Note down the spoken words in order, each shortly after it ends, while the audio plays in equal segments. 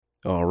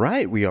All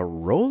right, we are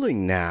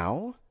rolling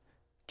now.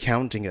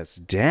 Counting us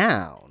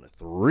down.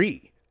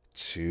 3,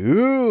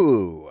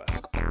 2.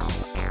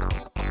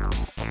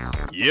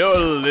 You're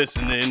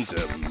listening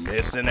to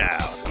Missing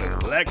Out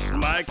with Lex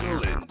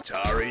Michael and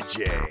Tari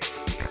J.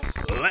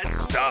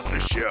 Let's start the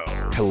show.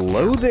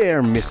 Hello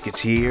there,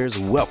 Misketeers.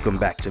 Welcome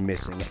back to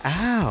Missing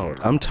Out.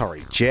 I'm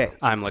Tari J.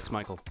 I'm Lex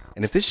Michael.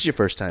 And if this is your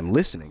first time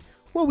listening,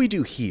 what we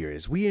do here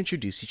is we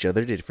introduce each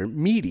other to different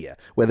media,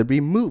 whether it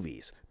be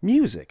movies,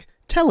 music,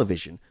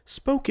 television,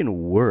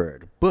 spoken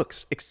word,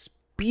 books,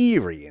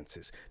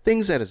 experiences,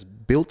 things that has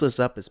built us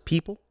up as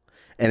people.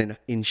 And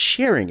in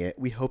sharing it,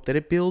 we hope that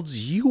it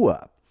builds you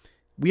up.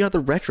 We are the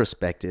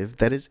retrospective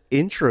that is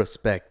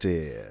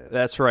introspective.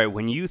 That's right.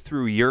 When you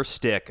threw your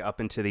stick up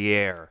into the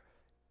air,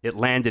 it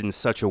landed in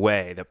such a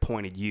way that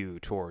pointed you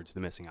towards the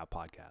Missing Out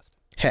podcast.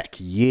 Heck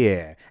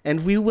yeah.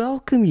 And we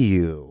welcome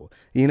you.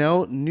 You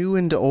know, new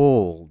and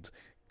old,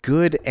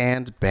 good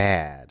and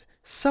bad,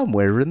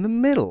 somewhere in the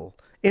middle,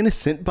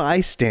 innocent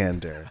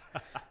bystander.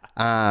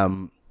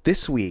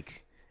 This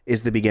week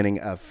is the beginning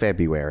of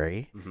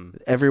February.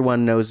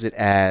 Everyone knows it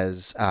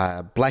as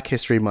Black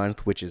History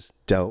Month, which is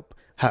dope.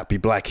 Happy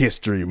Black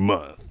History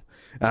Month.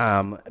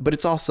 But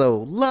it's also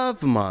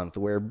Love Month,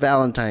 where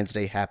Valentine's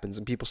Day happens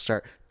and people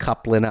start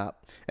coupling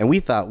up. And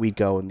we thought we'd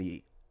go in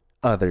the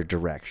other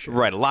direction.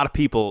 Right. A lot of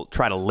people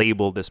try to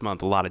label this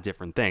month a lot of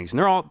different things, and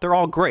they're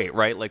all great,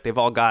 right? Like they've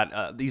all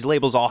got these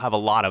labels all have a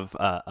lot of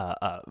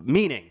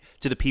meaning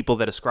to the people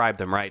that ascribe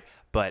them, right?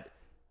 But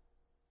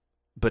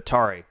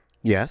Tari,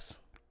 Yes.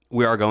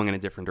 we are going in a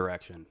different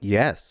direction.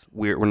 Yes.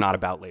 We're not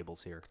about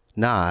labels here.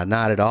 Nah,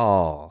 not at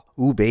all.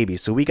 Ooh, baby.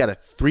 So we got a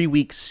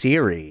 3-week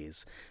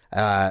series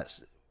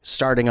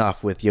starting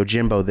off with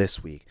Yojimbo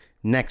this week.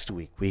 Next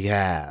week, we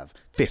have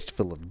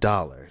Fistful of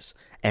Dollars.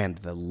 And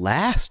the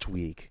last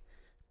week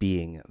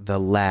being The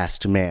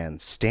Last Man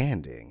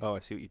Standing. Oh, I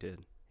see what you did.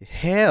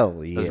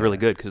 Hell yeah. That was really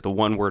good because the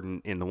one word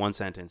in the one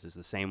sentence is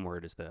the same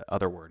word as the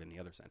other word in the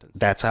other sentence.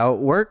 That's how it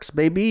works,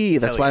 baby.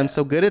 That's Hell why I'm yeah.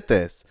 so good at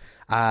this.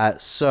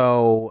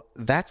 So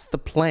that's the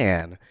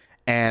plan.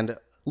 And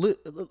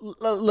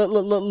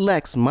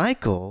Lex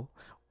Michael,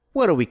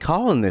 what are we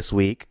calling this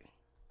week?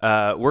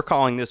 We're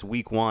calling this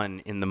week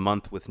 1 in the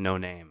month with no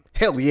name.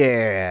 Hell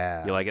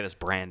yeah. You like it as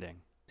branding.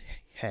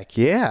 Heck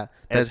yeah.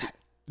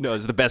 No,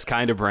 it's the best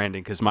kind of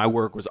branding because my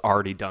work was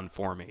already done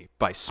for me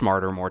by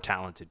smarter, more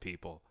talented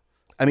people.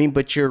 I mean,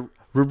 but you're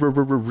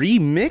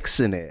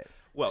remixing it.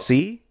 Well,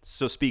 see?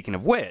 So speaking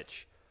of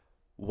which,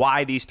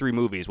 why these 3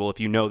 movies? Well, if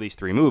you know these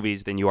 3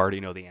 movies, then you already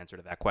know the answer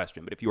to that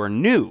question. But if you are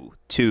new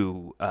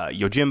to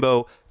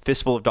Yojimbo,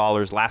 Fistful of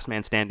Dollars, Last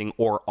Man Standing,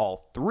 or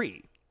all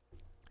 3,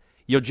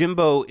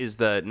 Yojimbo is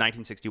the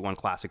 1961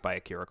 classic by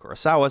Akira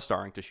Kurosawa,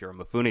 starring Toshiro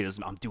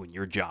Mifune. I'm doing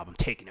your job. I'm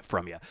taking it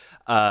from you.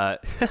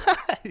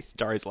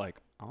 Tari's like,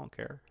 I don't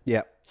care.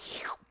 Yeah.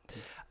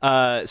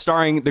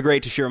 Starring the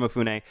great Toshiro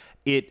Mifune.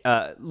 It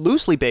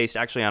loosely based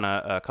actually on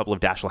a couple of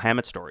Dashiell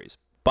Hammett stories,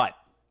 but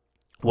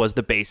was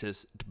the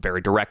basis very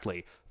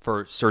directly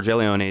for Sergio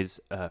Leone's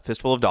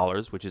Fistful of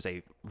Dollars, which is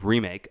a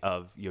remake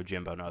of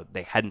Yojimbo. No,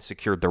 they hadn't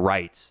secured the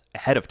rights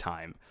ahead of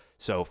time.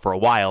 So for a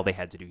while, they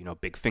had to do,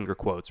 big finger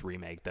quotes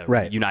remake.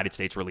 The United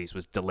States release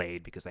was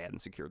delayed because they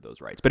hadn't secured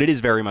those rights. But it is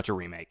very much a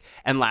remake.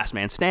 And Last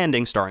Man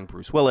Standing, starring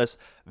Bruce Willis,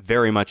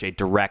 very much a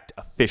direct,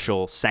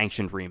 official,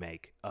 sanctioned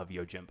remake of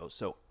Yojimbo.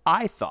 So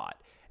I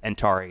thought, and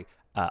Tari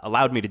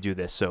allowed me to do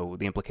this, so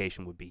the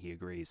implication would be he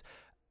agrees.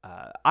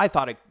 I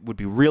thought it would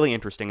be really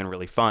interesting and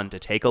really fun to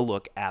take a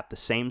look at the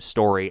same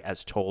story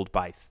as told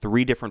by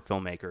 3 different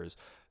filmmakers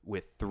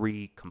with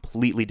 3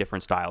 completely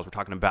different styles. We're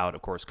talking about,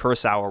 of course,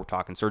 Kurosawa, we're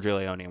talking Sergio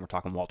Leone, and we're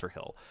talking Walter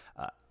Hill.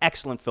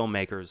 Excellent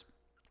filmmakers,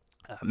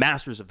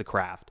 masters of the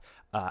craft.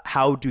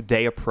 How do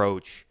they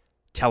approach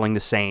telling the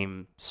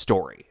same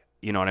story?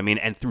 You know what I mean?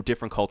 And through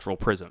different cultural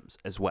prisms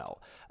as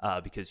well.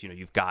 Because,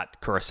 you've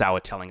got Kurosawa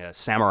telling a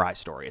samurai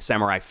story, a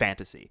samurai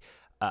fantasy.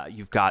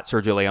 You've got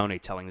Sergio Leone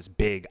telling this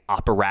big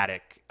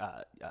operatic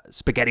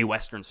spaghetti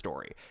western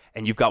story.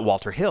 And you've got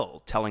Walter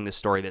Hill telling this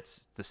story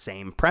that's the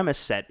same premise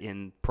set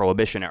in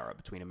Prohibition era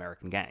between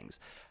American gangs.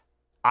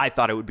 I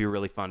thought it would be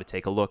really fun to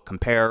take a look,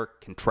 compare,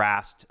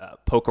 contrast,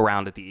 poke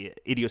around at the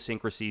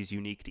idiosyncrasies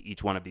unique to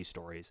each one of these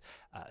stories,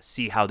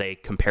 see how they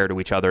compare to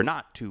each other,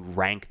 not to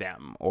rank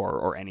them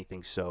or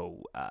anything.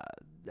 So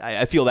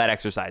I feel that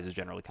exercise is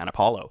generally kind of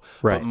hollow,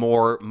 right.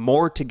 But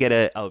more to get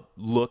a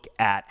look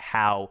at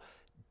how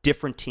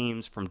different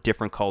teams from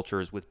different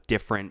cultures with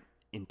different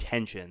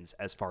intentions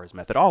as far as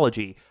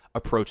methodology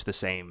approach the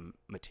same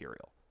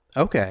material.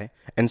 Okay.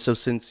 And so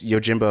since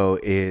Yojimbo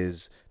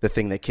is the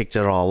thing that kicked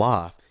it all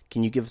off,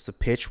 can you give us a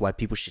pitch why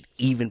people should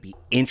even be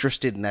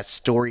interested in that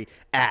story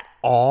at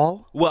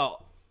all?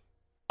 Well,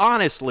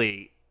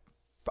 honestly,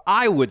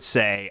 I would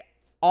say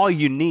all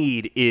you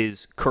need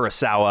is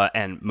Kurosawa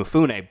and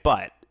Mifune,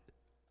 but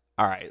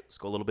all right, let's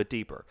go a little bit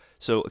deeper.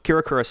 So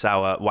Akira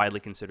Kurosawa, widely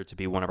considered to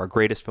be one of our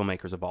greatest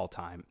filmmakers of all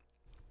time.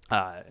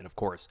 And of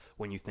course,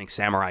 when you think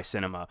samurai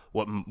cinema,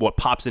 what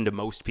pops into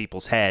most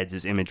people's heads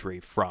is imagery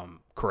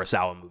from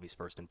Kurosawa movies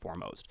first and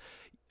foremost.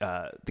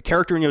 the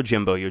character in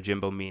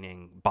Yojimbo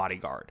meaning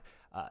bodyguard,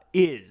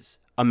 is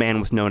a man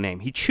with no name.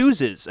 He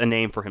chooses a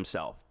name for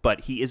himself,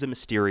 but he is a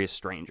mysterious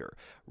stranger.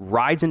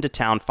 Rides into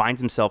town, finds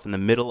himself in the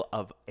middle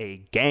of a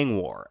gang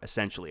war,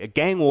 essentially. A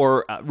gang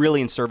war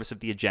really in service of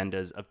the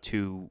agendas of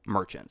two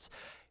merchants.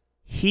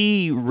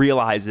 He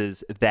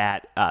realizes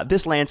that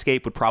this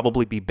landscape would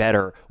probably be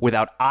better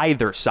without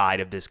either side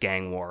of this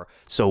gang war.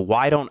 So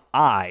why don't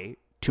I,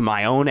 to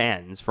my own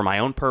ends, for my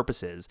own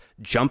purposes,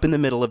 jump in the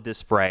middle of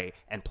this fray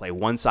and play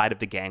one side of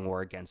the gang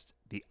war against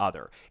the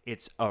other?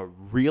 It's a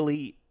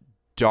really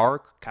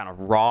dark, kind of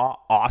raw,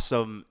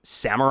 awesome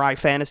samurai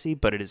fantasy,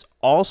 but it is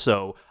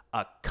also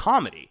a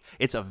comedy.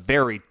 It's a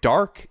very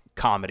dark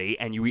comedy,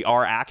 and we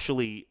are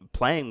actually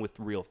playing with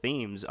real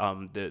themes.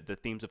 The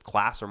themes of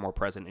class are more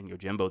present in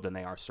Yojimbo than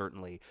they are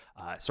certainly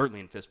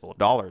in Fistful of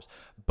Dollars.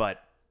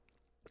 But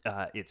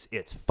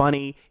it's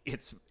funny.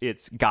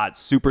 It's got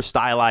super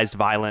stylized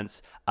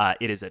violence.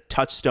 It is a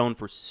touchstone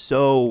for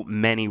so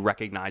many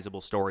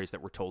recognizable stories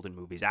that were told in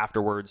movies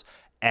afterwards.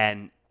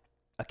 And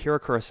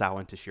Akira Kurosawa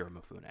and Toshiro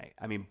Mifune,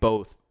 I mean,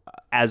 both,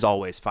 as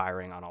always,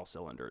 firing on all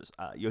cylinders.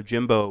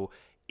 Yojimbo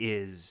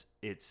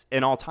it's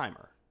an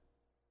all-timer.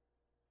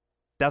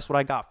 That's what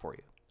I got for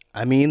you.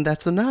 I mean,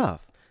 that's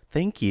enough.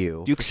 Thank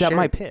you. Do you accept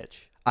my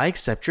pitch? I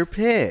accept your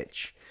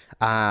pitch.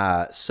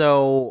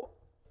 So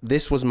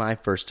this was my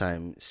first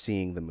time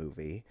seeing the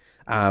movie.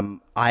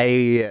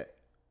 I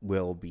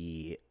will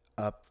be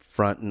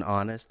upfront and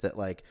honest that,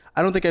 like,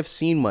 I don't think I've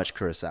seen much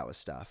Kurosawa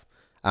stuff.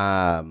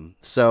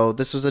 So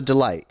this was a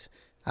delight.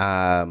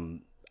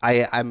 I'm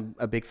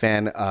a big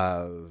fan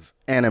of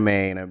anime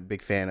and I'm a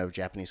big fan of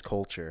Japanese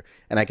culture,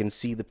 and I can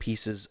see the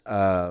pieces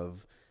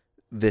of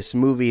this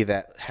movie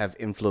that have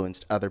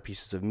influenced other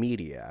pieces of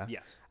media.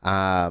 Yes.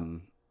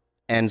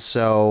 And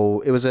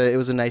so it was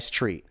a nice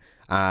treat.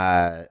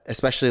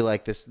 Especially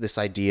like this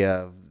idea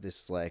of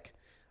this like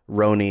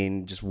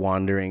Ronin just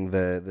wandering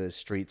the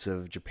streets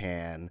of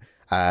Japan.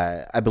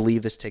 I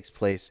believe this takes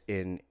place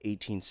in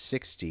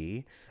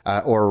 1860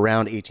 or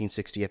around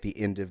 1860 at the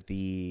end of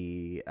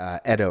the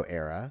Edo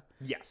era.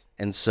 Yes.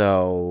 And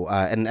so,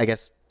 and I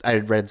guess I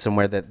had read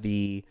somewhere that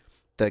the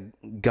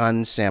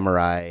gun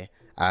samurai,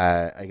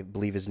 I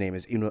believe his name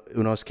is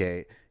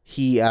Unosuke,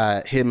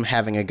 him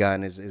having a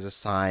gun is a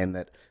sign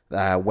that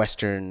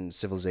Western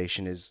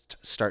civilization is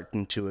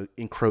starting to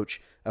encroach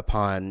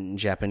upon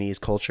Japanese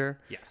culture.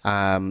 Yes.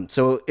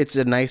 So it's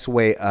a nice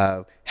way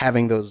of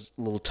having those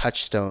little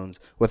touchstones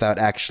without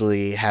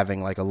actually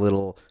having like a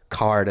little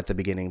card at the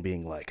beginning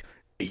being like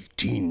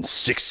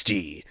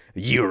 1860,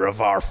 year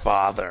of our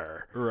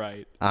father.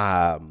 Right.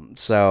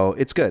 So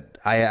it's good.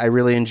 I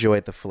really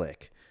enjoyed the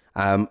flick.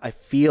 I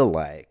feel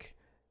like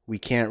we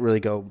can't really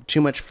go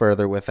too much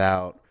further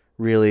without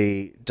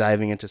really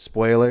diving into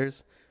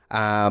spoilers.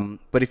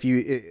 But if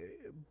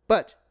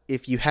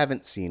you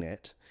haven't seen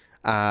it,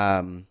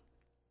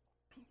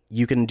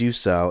 you can do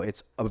so.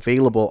 It's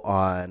available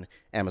on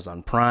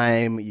Amazon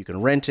Prime. You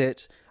can rent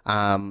it.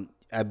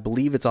 I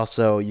believe it's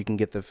also, you can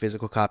get the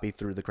physical copy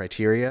through the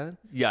Criterion.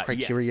 Yes.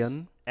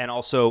 And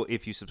also,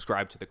 if you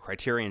subscribe to the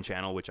Criterion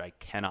channel, which I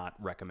cannot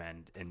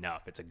recommend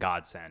enough, it's a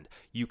godsend,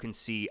 you can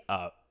see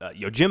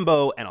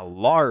Yojimbo and a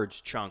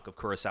large chunk of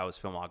Kurosawa's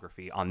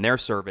filmography on their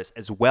service,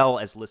 as well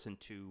as listen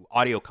to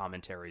audio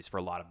commentaries for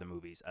a lot of the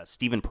movies.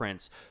 Stephen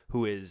Prince,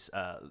 who is,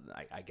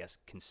 I guess,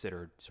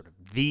 considered sort of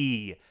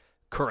the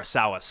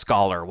Kurosawa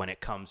scholar when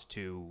it comes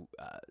to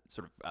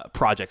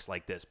projects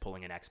like this,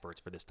 pulling in experts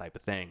for this type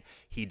of thing.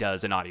 He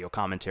does an audio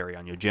commentary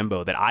on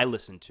Yojimbo that I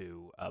listened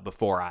to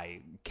before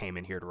I came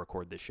in here to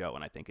record this show,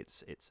 and I think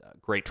it's a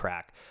great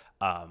track.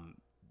 I'm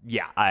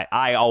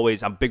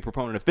a big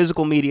proponent of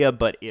physical media,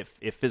 but if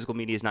physical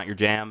media is not your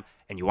jam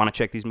and you want to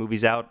check these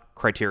movies out,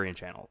 Criterion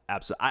channel.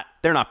 Absolutely,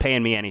 they're not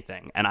paying me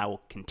anything, and I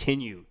will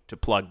continue to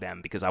plug them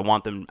because I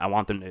want them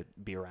to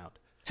be around.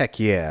 Heck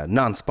yeah,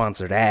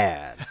 non-sponsored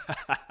ad.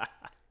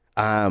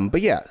 But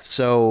yeah,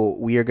 so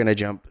we are going to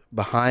jump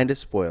behind a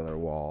spoiler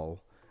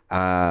wall,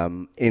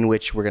 in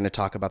which we're going to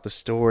talk about the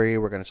story,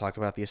 we're going to talk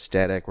about the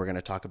aesthetic, we're going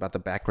to talk about the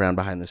background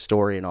behind the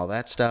story and all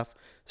that stuff.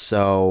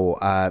 So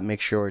make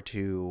sure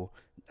to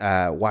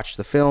watch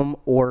the film,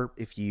 or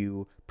if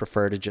you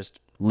prefer to just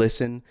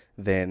listen,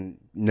 then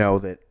know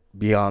that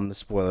beyond the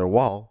spoiler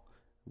wall,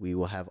 we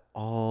will have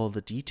all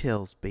the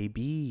details,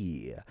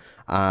 baby.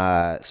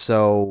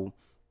 So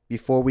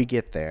before we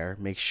get there,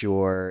 make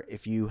sure,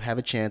 if you have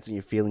a chance and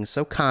you're feeling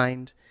so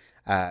kind,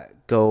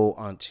 go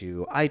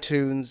onto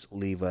iTunes,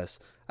 leave us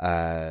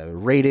a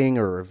rating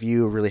or a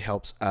review. It really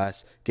helps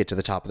us get to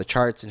the top of the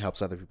charts and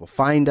helps other people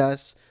find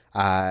us.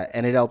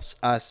 And it helps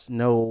us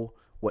know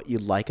what you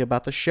like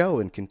about the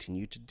show and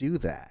continue to do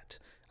that.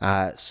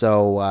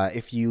 So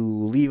if you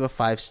leave a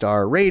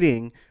 5-star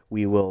rating,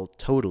 we will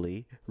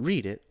totally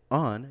read it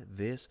on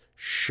this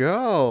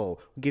show.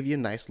 We'll give you a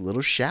nice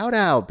little shout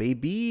out,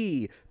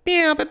 baby.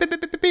 So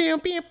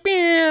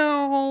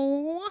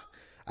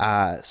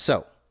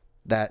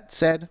that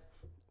said,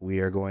 we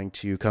are going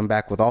to come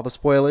back with all the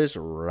spoilers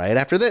right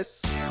after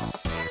this.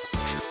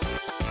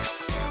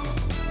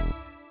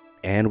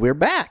 And we're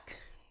back.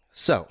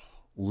 So,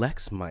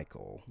 Lex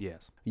Michael,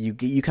 Yes.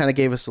 you kind of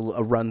gave us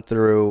a run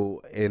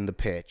through in the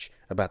pitch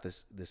about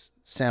this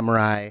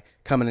samurai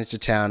coming into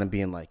town and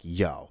being like,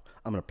 "Yo,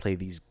 I'm gonna play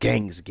these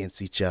gangs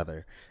against each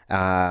other."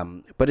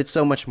 But it's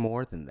so much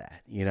more than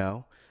that, you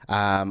know.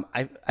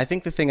 I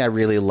think the thing I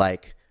really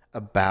like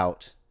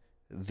about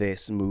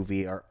this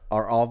movie are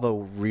all the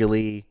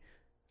really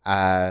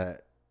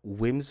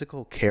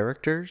whimsical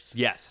characters.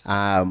 Yes.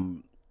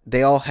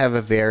 They all have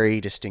a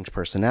very distinct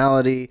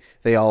personality.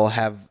 They all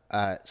have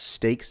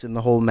stakes in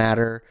the whole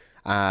matter,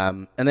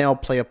 and they all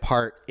play a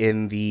part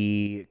in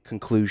the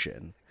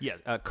conclusion. Yeah,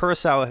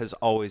 Kurosawa has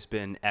always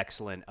been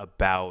excellent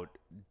about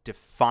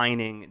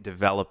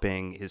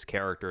developing his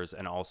characters,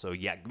 and also,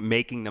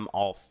 making them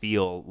all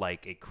feel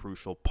like a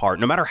crucial part,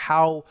 no matter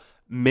how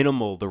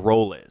minimal the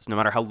role is, no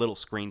matter how little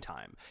screen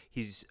time.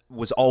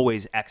 Was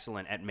always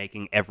excellent at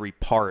making every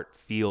part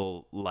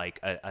feel like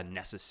a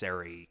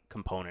necessary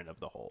component of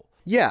the whole.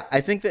 Yeah,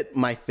 I think that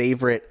my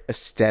favorite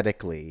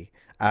aesthetically,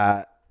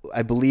 I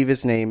believe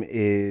his name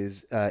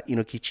is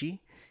Inokichi.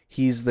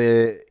 He's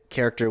the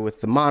character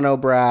with the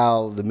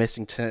monobrow, the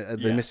missing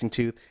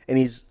tooth, and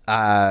he's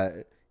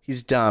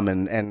dumb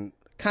and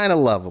kind of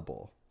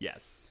lovable.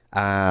 Yes.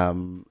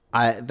 That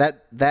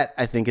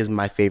I think is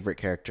my favorite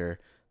character.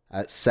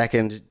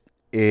 Second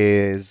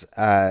is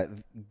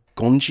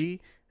Gonji,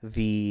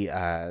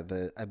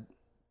 I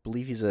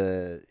believe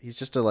he's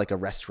just like a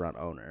restaurant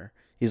owner.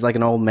 He's like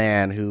an old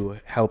man who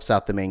helps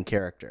out the main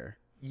character.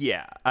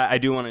 Yeah, I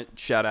do want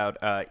to shout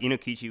out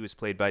Inokichi was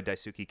played by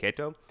Daisuke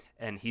Kato,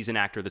 and he's an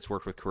actor that's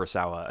worked with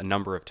Kurosawa a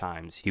number of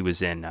times. He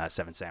was in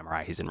Seven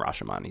Samurai. He's in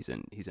Rashomon.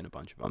 He's in a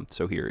bunch of them.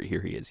 So here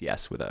he is.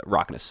 Yes, with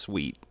rocking a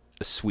sweet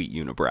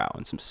unibrow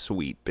and some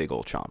sweet big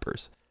old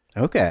chompers.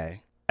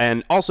 Okay.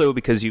 And also,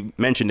 because you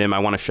mentioned him, I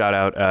want to shout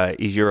out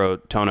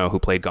Ijiro Tono, who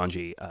played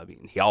Gonji.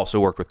 He also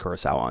worked with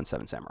Kurosawa on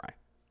Seven Samurai.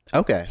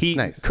 Okay,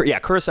 nice.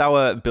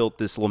 Kurosawa built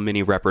this little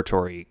mini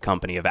repertory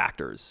company of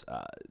actors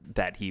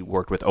that he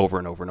worked with over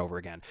and over and over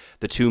again.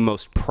 The two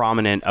most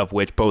prominent of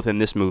which, both in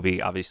this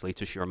movie, obviously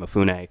Toshiro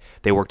Mifune,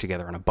 they worked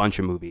together in a bunch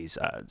of movies.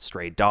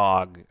 Stray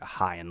Dog,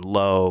 High and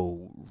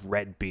Low,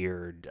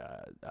 Redbeard,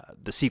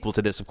 the sequel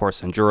to this, of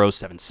course, Sanjuro,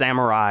 Seven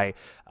Samurai,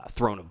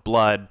 Throne of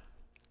Blood.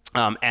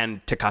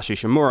 And Takashi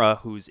Shimura,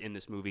 who's in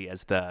this movie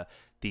as the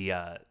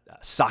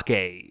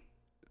sake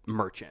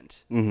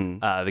merchant,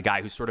 the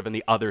guy who's sort of on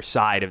the other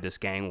side of this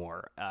gang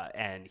war,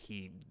 and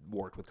he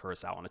worked with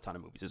Kurosawa on a ton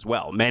of movies as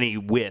well, many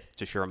with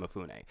Toshiro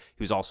Mifune,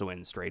 who's also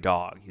in Stray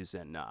Dog, who's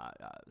in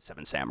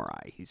Seven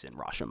Samurai, he's in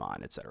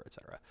Rashomon, etc.,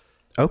 etc.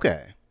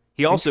 Okay.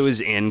 He also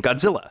is in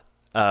Godzilla,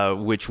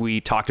 which we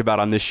talked about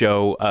on this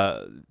show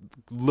a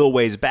little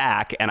ways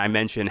back, and I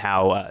mentioned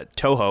how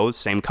Toho,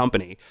 same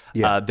company,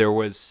 there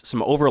was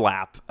some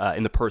overlap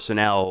in the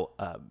personnel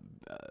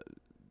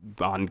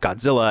on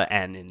Godzilla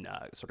and in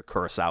sort of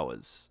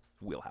Kurosawa's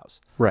wheelhouse.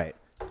 Right.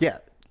 Yeah.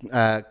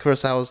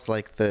 Kurosawa's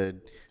like the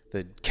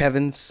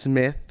Kevin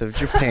Smith of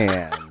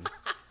Japan.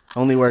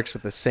 Only works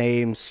with the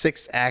same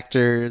 6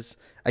 actors.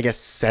 I guess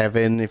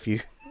 7 if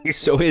you.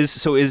 So is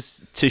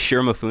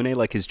Toshiro Mifune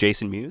like his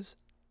Jason Mewes?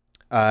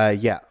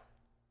 Yeah.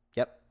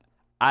 Yep.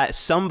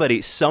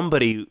 Somebody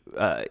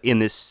in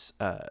this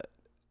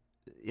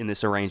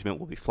arrangement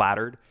will be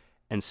flattered,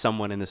 and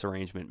someone in this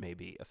arrangement may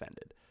be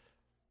offended.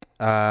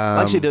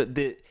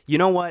 Actually, you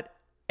know what?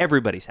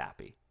 Everybody's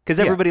happy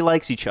because everybody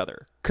likes each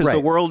other. Because the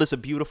world is a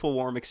beautiful,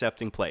 warm,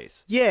 accepting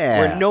place. Yeah.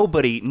 Where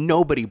nobody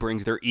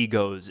brings their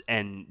egos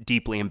and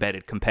deeply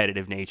embedded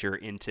competitive nature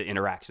into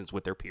interactions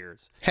with their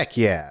peers. Heck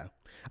yeah.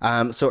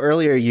 So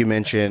earlier you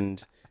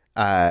mentioned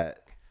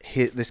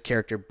this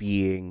character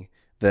being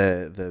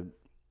the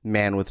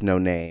man with no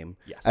name.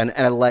 Yes. And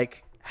I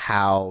like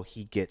how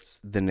he gets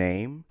the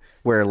name,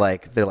 where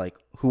like they're like,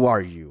 "Who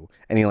are you?"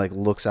 And he like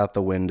looks out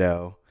the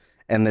window,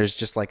 and there's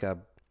just like a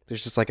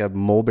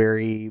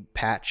mulberry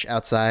patch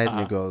outside, and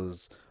he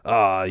goes,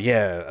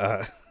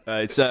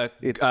 It's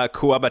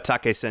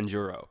Kuwabatake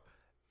Senjuro,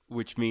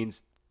 which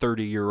means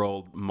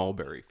 30-year-old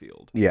mulberry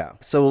field. Yeah.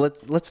 So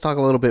let's talk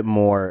a little bit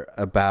more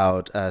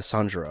about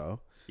Sanjuro.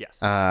 Yes.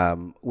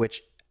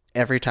 Which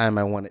every time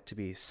I want it to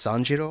be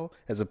Sanjiro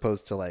as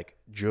opposed to like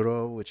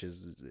Juro, which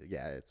is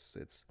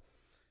it's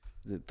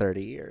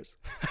 30 years.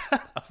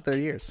 It's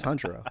 30 years,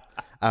 Sanjuro.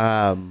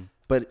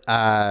 But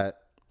I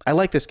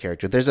like this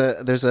character. There's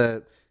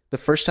the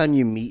first time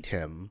you meet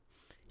him,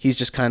 he's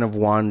just kind of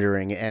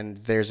wandering,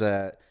 and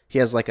he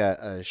has like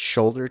a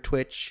shoulder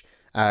twitch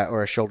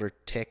or a shoulder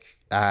tick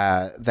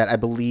that I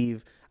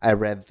believe I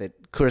read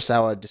that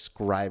Kurosawa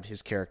described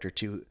his character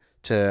to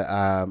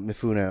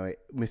Mifune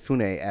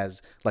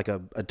as like a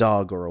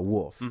dog or a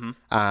wolf.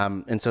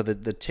 And so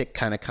the tick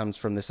kind of comes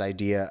from this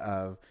idea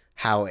of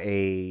how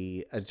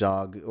a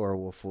dog or a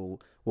wolf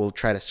will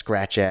try to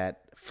scratch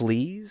at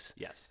fleas.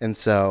 Yes. And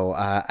so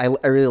I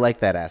really like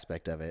that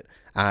aspect of it.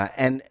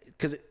 And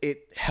because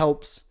it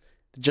helps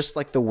just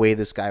like the way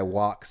this guy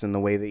walks and the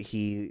way that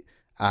he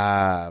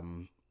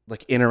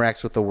like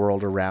interacts with the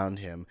world around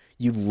him,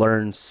 you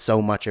learn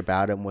so much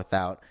about him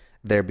without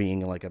there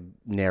being like a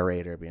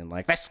narrator being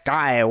like, this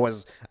guy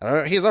was,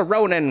 he's a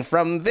Ronin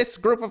from this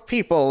group of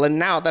people, and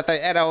now that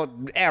the Edo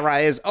era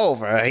is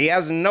over, he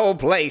has no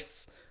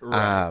place.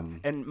 Right.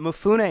 And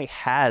Mifune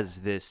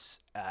has this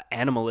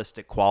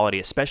animalistic quality,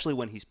 especially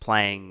when he's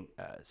playing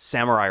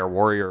samurai or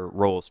warrior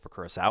roles for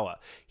Kurosawa.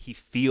 He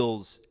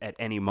feels at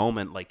any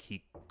moment like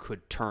he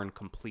could turn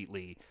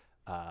completely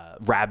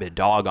rabid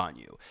dog on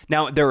you.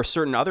 Now, there are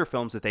certain other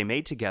films that they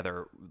made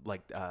together,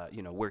 like,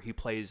 where he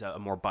plays a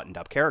more buttoned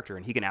up character,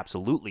 and he can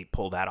absolutely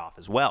pull that off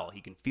as well. He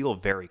can feel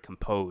very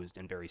composed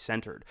and very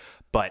centered.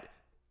 But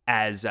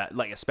as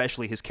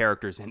especially his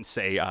characters in,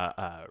 say,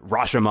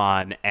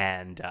 Rashomon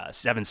and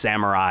Seven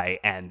Samurai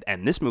and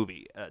this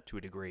movie to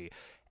a degree,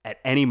 at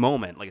any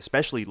moment, like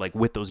especially like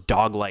with those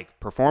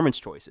dog-like performance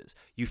choices,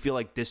 you feel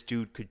like this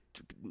dude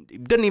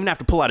doesn't even have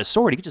to pull out his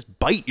sword. He could just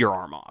bite your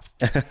arm off.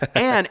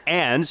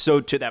 and so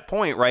to that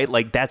point, right,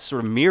 like that's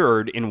sort of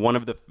mirrored in one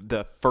of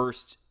the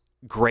first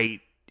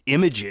great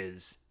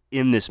images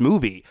in this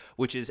movie,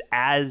 which is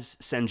as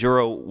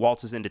Sanjuro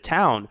waltzes into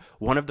town,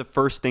 one of the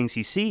first things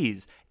he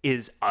sees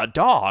is a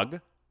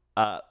dog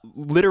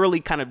literally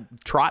kind of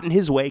trotting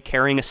his way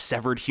carrying a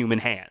severed human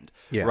hand.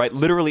 Yeah. Right?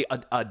 Literally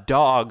a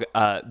dog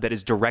that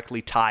is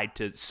directly tied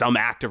to some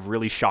act of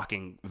really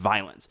shocking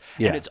violence.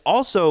 Yeah. And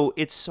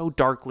it's so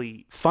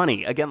darkly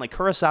funny. Again, like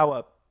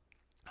Kurosawa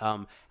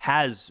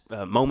has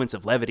moments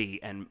of levity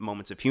and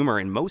moments of humor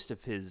in most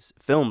of his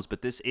films,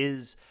 but this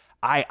is,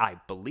 I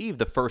believe,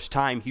 the first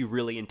time he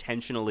really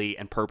intentionally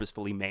and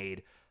purposefully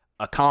made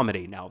a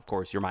comedy. Now, of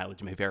course, your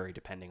mileage may vary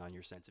depending on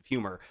your sense of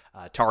humor.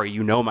 Tari,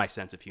 you know my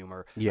sense of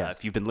humor. Yes.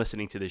 If you've been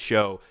listening to this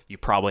show, you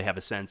probably have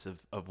a sense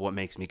of what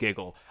makes me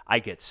giggle. I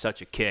get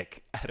such a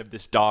kick out of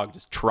this dog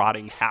just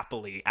trotting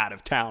happily out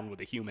of town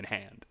with a human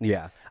hand.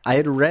 Yeah. I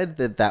had read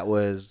that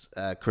was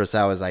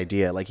Kurosawa's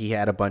idea. Like, he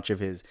had a bunch of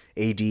his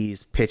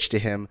ADs pitch to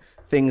him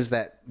things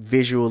that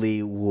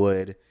visually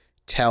would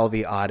tell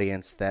the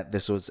audience that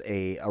this was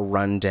a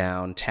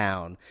rundown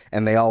town,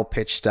 and they all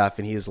pitched stuff,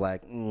 and he's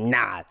like,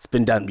 nah, it's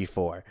been done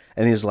before.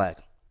 And he's like,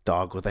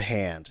 dog with a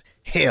hand,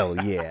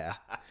 hell yeah.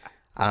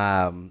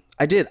 I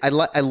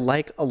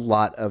like a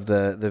lot of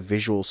the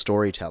visual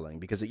storytelling,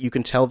 because you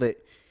can tell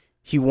that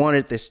he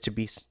wanted this to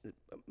be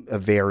a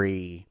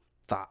very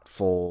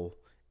thoughtful,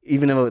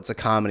 even though it's a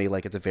comedy,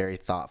 like it's a very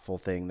thoughtful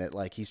thing that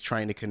like he's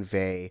trying to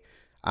convey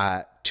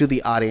to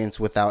the audience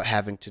without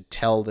having to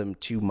tell them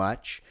too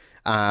much.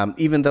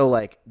 Even though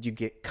like you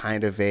get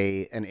kind of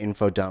an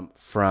info dump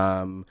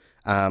from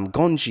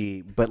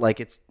Gonji, but like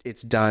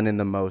it's done in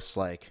the most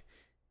like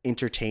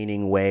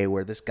entertaining way,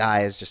 where this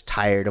guy is just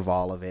tired of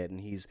all of it,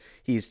 and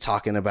he's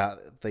talking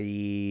about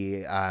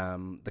the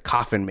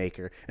coffin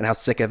maker and how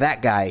sick of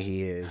that guy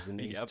he is,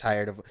 and he's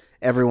tired of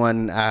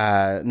everyone,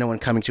 no one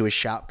coming to his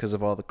shop because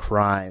of all the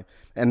crime,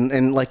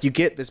 and like you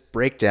get this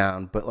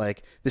breakdown, but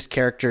like this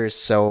character is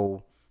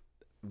so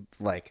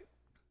like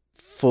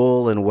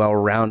full and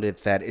well-rounded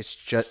that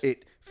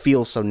it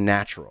feels so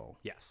natural.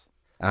 Yes.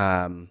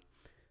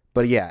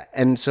 But yeah,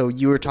 and so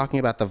you were talking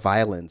about the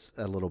violence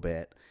a little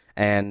bit,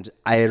 and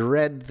I had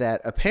read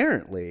that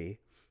apparently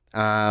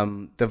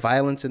the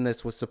violence in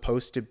this was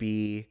supposed to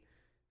be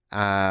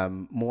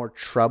more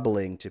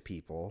troubling to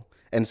people,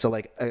 and so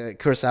like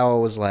Kurosawa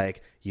was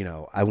like,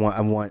 I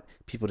want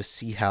people to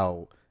see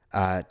how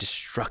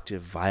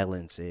destructive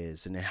violence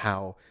is, and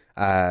how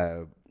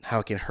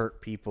it can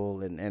hurt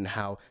people, and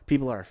how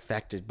people are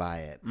affected by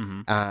it.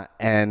 Mm-hmm.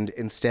 And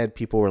instead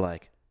people were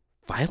like,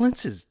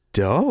 violence is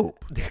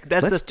dope.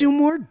 Let's do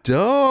more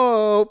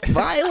dope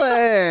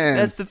violence.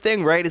 That's the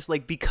thing, right? It's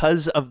like,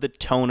 because of the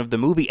tone of the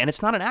movie, and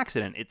it's not an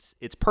accident,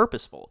 it's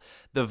purposeful.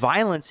 The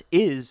violence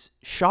is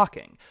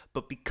shocking,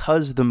 but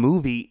because the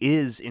movie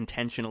is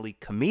intentionally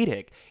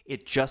comedic,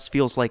 it just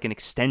feels like an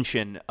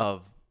extension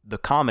of the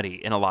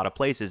comedy in a lot of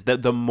places.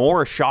 The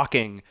more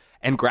shocking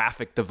and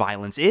graphic the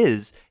violence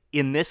is,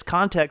 in this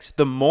context,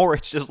 the more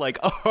it's just like,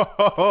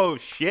 oh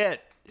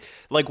shit.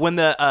 Like when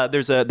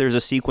there's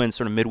a sequence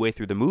sort of midway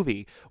through the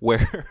movie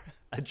where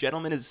a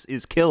gentleman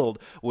is killed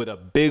with a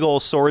big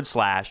old sword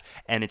slash,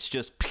 and it's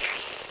just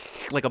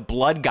like a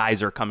blood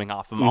geyser coming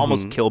off him, mm-hmm.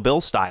 almost Kill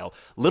Bill style.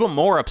 Little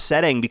more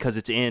upsetting because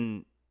it's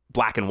in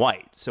black and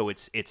white, so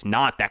it's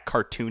not that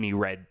cartoony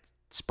red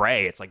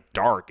spray. It's like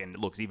dark, and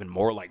it looks even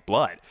more like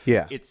blood.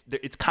 Yeah,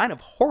 it's kind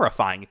of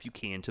horrifying if you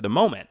key into the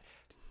moment.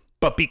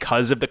 But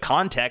because of the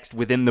context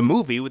within the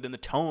movie, within the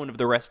tone of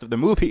the rest of the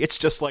movie, it's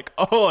just like,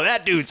 oh,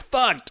 that dude's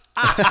fucked.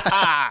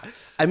 I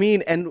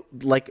mean, and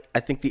like, I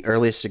think the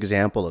earliest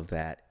example of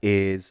that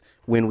is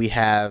when we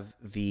have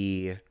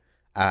the,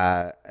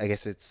 I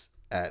guess it's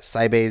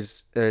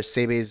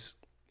Seibe's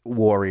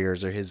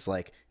warriors, or his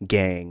like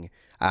gang,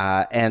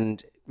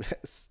 and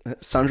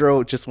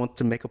Sandro just wants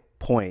to make a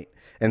point,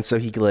 and so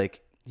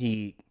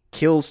he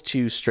kills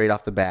two straight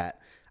off the bat.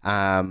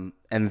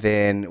 And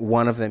then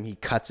one of them, he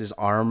cuts his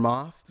arm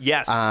off.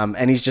 Yes.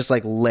 And he's just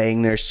like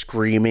laying there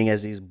screaming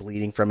as he's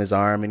bleeding from his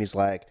arm. And he's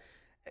like,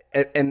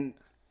 and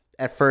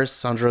at first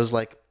Sandro's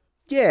like,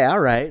 yeah, all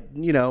right,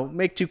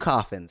 make 2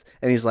 coffins.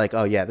 And he's like,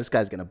 oh yeah, this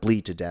guy's gonna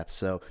bleed to death,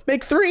 so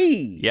make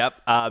 3. Yep.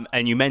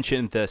 And you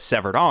mentioned the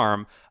severed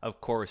arm.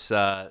 Of course,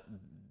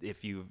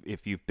 if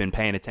you've been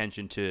paying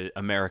attention to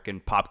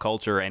American pop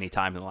culture any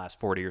time in the last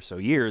 40 or so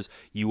years,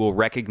 you will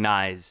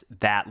recognize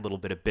that little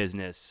bit of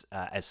business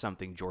as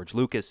something George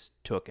Lucas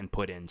took and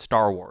put in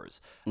Star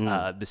Wars.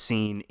 The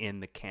scene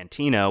in the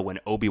cantina when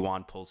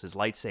Obi-Wan pulls his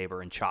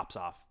lightsaber and chops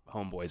off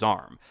Homeboy's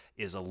arm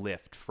is a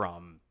lift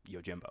from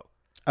Yojimbo.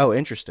 Oh,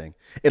 interesting.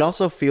 It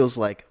also feels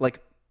like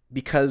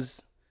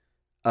because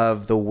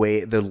of the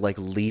way the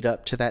lead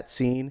up to that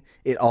scene,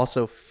 it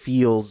also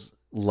feels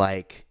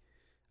like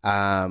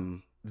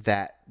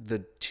that the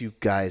 2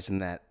 guys in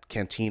that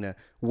cantina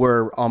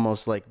were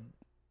almost like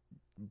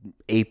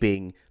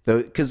aping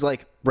because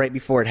right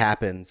before it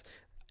happens,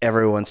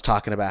 everyone's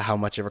talking about how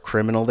much of a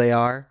criminal they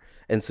are.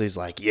 And so he's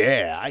like,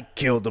 yeah, I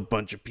killed a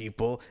bunch of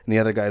people. And the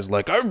other guy's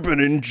like, I've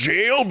been in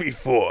jail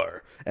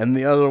before. And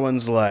the other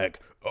one's like,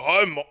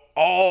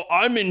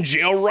 I'm in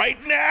jail right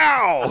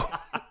now.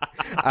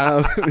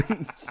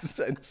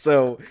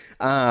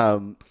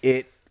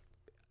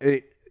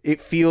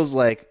 It feels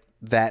like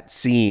that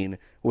scene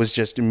was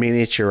just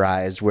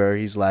miniaturized where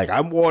he's like,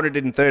 I'm wanted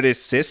in 30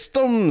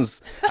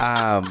 systems.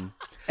 And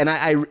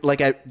I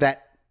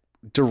that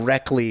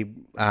directly,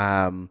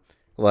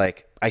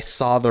 I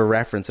saw the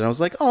reference and I was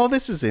like, oh,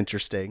 this is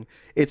interesting.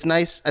 It's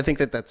nice. I think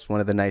that's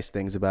one of the nice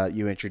things about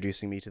you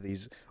introducing me to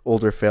these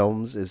older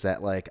films is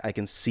that I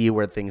can see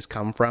where things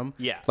come from.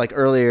 Yeah. Like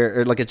earlier,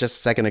 or just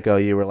a second ago,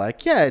 you were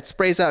like, yeah, it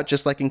sprays out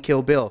just like in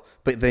Kill Bill.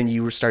 But then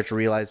you start to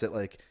realize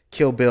that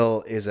Kill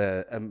Bill is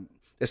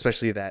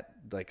especially that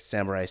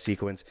samurai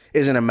sequence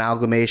is an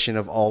amalgamation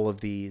of all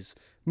of these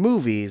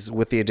movies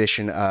with the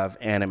addition of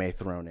anime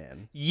thrown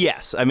in.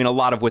 Yes. I mean, a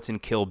lot of what's in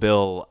Kill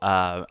Bill,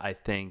 I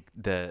think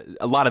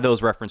a lot of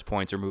those reference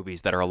points are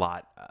movies that are a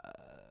lot,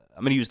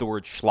 I'm going to use the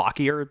word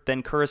schlockier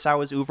than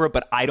Kurosawa's oeuvre,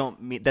 but I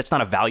don't mean, that's not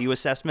a value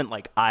assessment.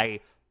 I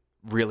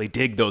really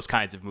dig those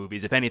kinds of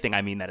movies. If anything,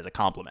 I mean that as a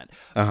compliment.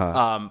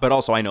 But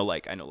also I know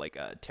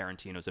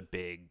Tarantino's a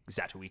big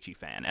Zatoichi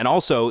fan, and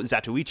also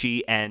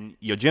Zatoichi and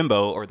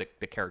Yojimbo, or the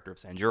character of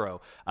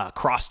Sanjuro,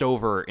 crossed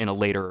over in a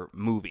later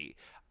movie.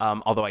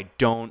 Although I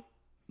don't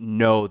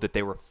know that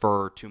they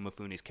refer to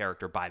Mifune's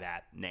character by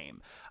that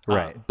name.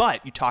 Right.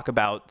 But you talk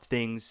about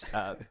things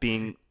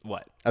being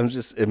what? I'm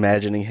just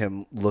imagining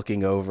him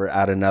looking over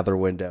out another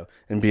window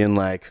and being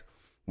like,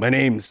 my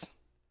name's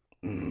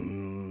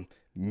Mizu.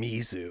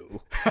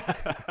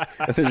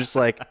 And they're just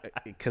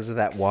because of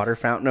that water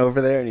fountain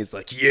over there. And he's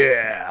like,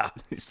 yeah.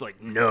 He's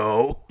like,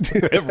 no.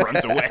 It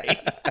runs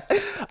away.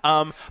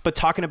 But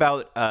talking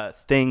about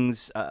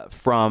things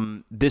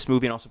from this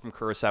movie and also from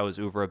Kurosawa's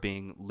oeuvre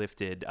being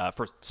lifted,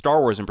 for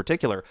Star Wars in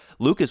particular,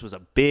 Lucas was a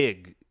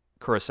big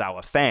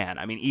Kurosawa fan.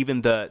 I mean,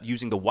 even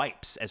using the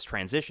wipes as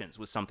transitions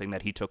was something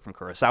that he took from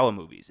Kurosawa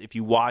movies. If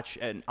you watch,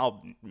 and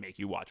I'll make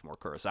you watch more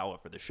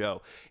Kurosawa for the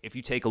show, if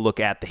you take a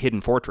look at The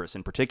Hidden Fortress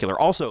in particular,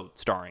 also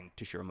starring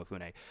Toshiro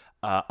Mifune,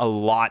 a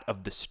lot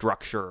of the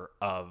structure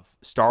of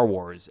Star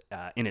Wars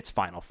in its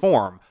final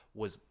form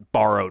was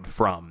borrowed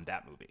from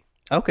that movie.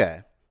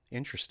 Okay,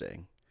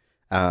 interesting.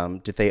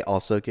 Did they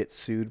also get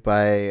sued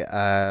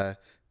by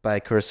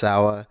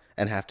Kurosawa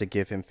and have to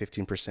give him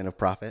 15% of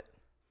profit?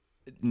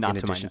 Not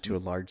in to addition to a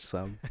large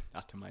sum.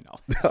 Not to my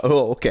knowledge.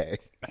 Oh, okay.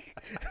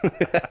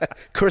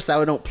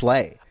 Kurosawa don't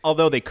play.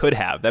 Although they could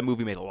have. That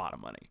movie made a lot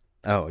of money.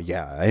 Oh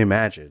yeah, I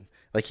imagine.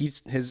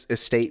 His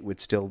estate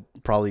would still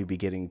probably be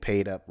getting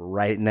paid up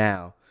right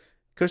now.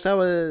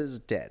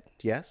 Kurosawa's dead.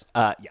 Yes.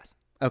 Yes.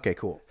 Okay.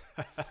 Cool.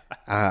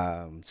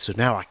 So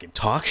now I can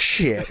talk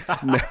shit.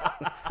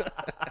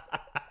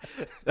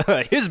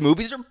 His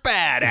movies are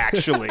bad,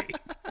 actually.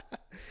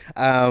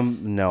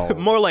 No.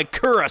 More like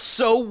Kura,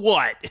 so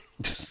what?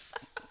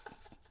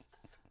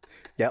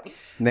 Yep,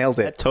 nailed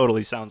it. That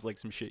totally sounds like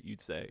some shit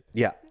you'd say.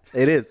 Yeah,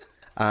 it is.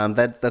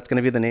 That's going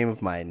to be the name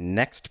of my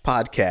next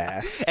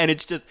podcast. And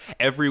it's just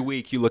every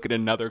week you look at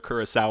another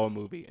Kurosawa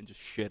movie and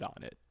just shit on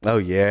it. Oh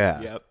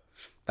yeah. Yep.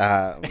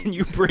 And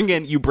you bring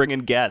in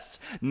guests,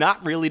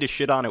 not really to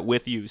shit on it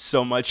with you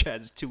so much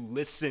as to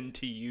listen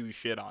to you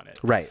shit on it.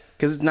 Right,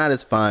 because it's not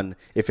as fun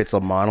if it's a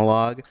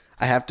monologue.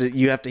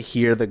 You have to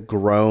hear the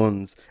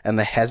groans and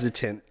the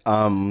hesitant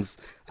ums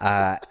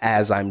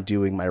as I'm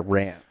doing my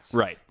rants.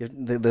 Right.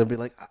 They'll be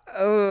like,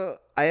 I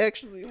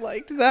actually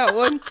liked that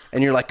one.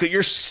 And you're like,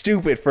 you're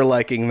stupid for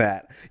liking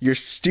that. You're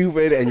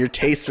stupid and your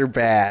tastes are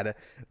bad.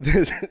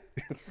 This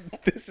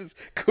is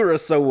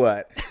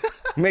Kurosawa.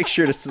 Make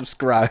sure to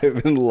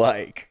subscribe and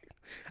like.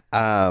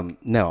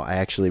 No, I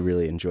actually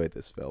really enjoyed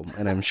this film.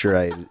 And I'm sure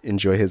I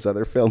enjoy his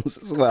other films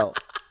as well.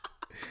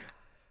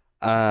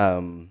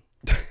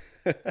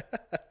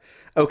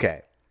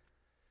 Okay.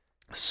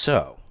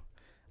 So,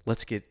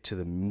 let's get to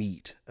the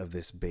meat of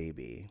this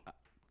baby.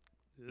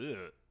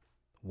 Ugh.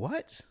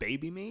 What?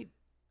 Baby meat?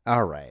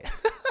 All right.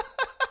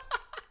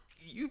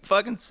 You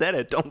fucking said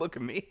it. Don't look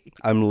at me.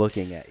 I'm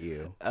looking at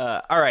you.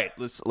 All right,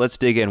 let's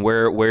dig in.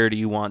 Where do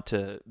you want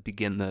to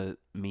begin the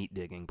meat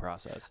digging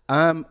process?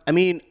 I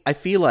mean, I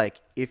feel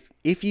like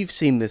if you've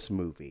seen this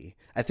movie,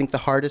 I think the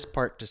hardest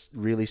part to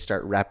really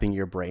start wrapping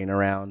your brain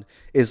around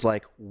is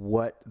like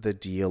what the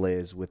deal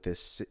is with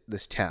this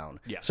town.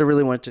 Yeah. So I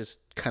really want to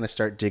kind of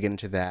start digging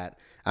into that.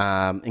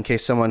 In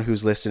case someone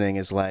who's listening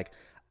is like,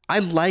 I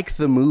like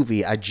the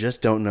movie, I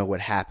just don't know what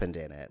happened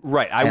in it.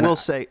 Right. I will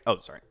say. Oh,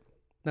 sorry.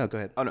 No, go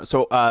ahead. Oh no.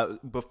 So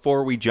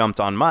before we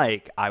jumped on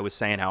mic, I was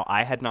saying how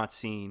I had not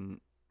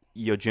seen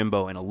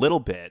Yojimbo in a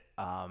little bit,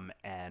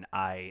 and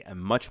I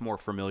am much more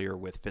familiar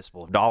with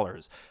Fistful of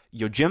Dollars.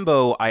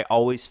 Yojimbo, I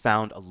always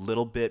found a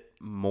little bit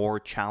more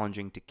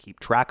challenging to keep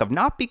track of,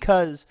 not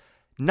because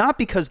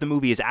the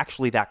movie is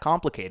actually that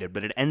complicated,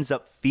 but it ends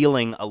up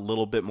feeling a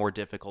little bit more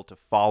difficult to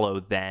follow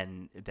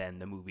than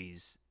the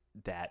movies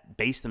that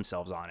base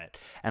themselves on it.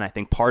 And I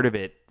think part of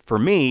it for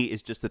me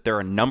is just that there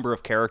are a number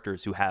of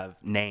characters who have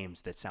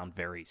names that sound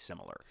very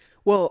similar.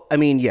 Well, I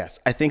mean, yes,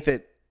 I think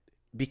that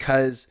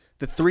because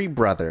the three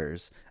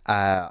brothers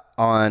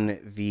on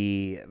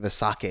the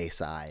sake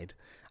side,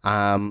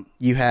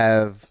 you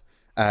have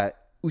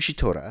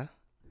Ushitora,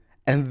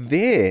 and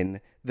then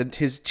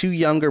his two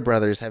younger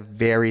brothers have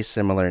very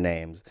similar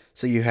names.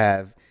 So you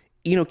have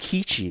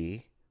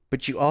Inokichi,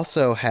 but you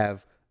also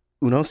have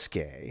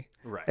Unosuke,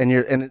 Right.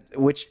 and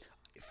which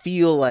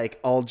feel like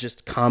all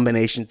just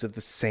combinations of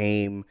the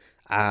same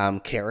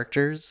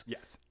characters.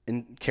 Yes.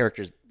 In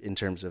characters in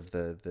terms of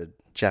the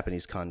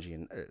Japanese kanji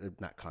and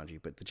not kanji,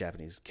 but the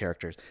Japanese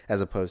characters, as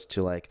opposed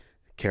to like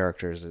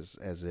characters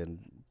as in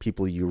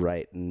people you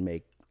write and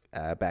make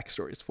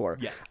backstories for.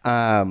 Yes.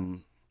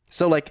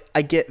 So like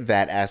I get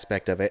that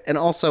aspect of it, and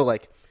also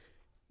like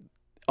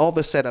all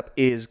the setup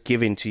is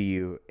given to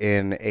you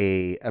in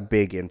a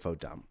big info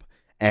dump,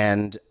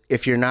 and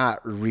if you're not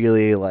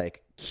really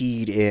like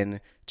keyed in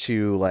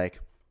to like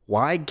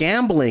why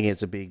gambling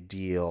is a big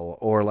deal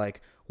or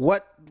like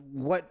what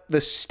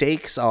the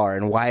stakes are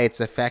and why it's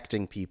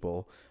affecting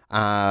people,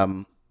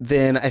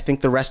 then I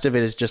think the rest of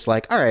it is just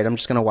like, all right, I'm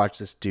just going to watch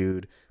this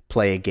dude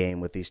play a game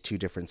with these two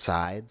different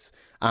sides.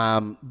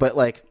 But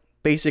like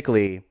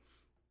basically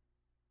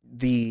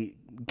the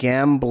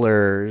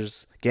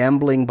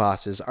gambling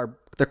bosses are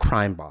the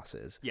crime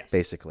bosses, yes.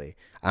 basically,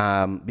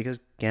 because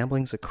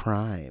gambling's a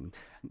crime.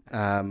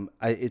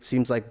 It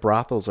seems like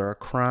brothels are a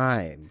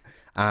crime.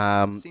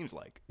 Seems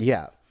like.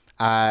 Yeah.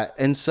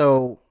 And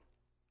so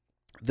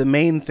the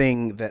main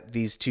thing that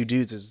these two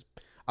dudes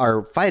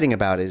are fighting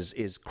about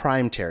is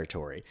crime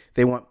territory.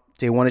 They want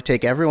to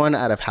take everyone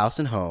out of house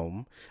and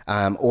home,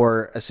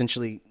 or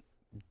essentially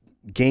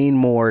gain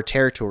more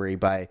territory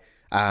by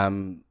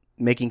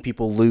making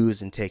people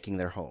lose and taking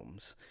their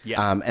homes.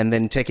 Yeah. And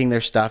then taking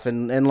their stuff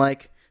and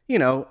like,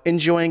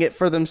 enjoying it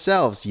for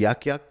themselves.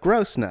 Yuck, yuck,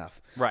 gross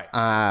enough. Right.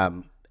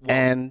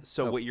 And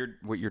so what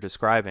you're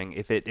describing,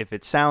 if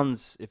it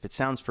sounds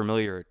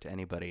familiar to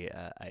anybody,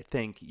 I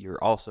think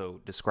you're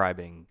also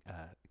describing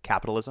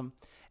capitalism,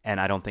 and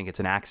I don't think it's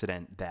an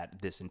accident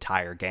that this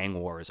entire gang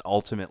war is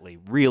ultimately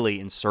really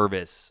in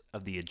service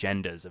of the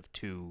agendas of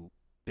two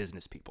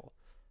business people.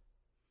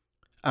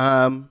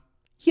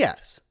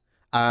 Yes.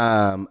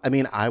 I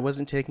mean, I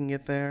wasn't taking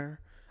it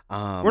there.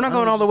 We're not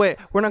going all the way.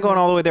 We're not going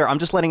all the way there. I'm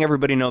just letting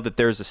everybody know that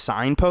there's a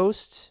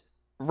signpost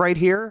right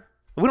here.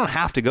 We don't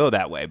have to go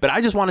that way, but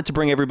I just wanted to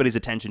bring everybody's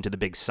attention to the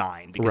big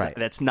sign because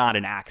that's not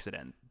an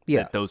accident.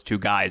 Yeah. That those two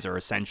guys are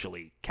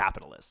essentially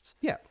capitalists.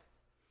 Yeah.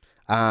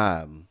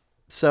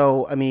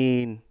 So, I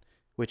mean,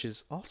 which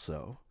is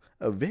also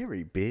a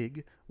very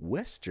big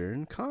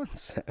Western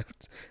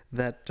concept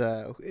that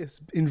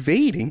is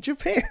invading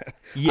Japan.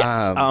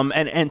 Yes.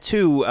 And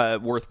two,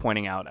 worth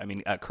pointing out, I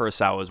mean,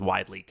 Kurosawa is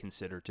widely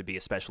considered to be,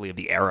 especially of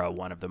the era,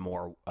 one of the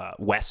more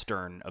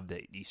Western of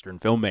the Eastern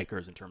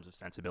filmmakers in terms of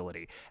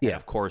sensibility. Yeah. And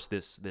of course,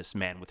 this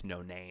man with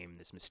no name,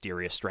 this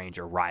mysterious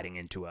stranger riding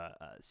into a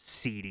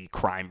seedy,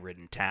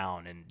 crime-ridden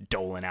town and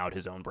doling out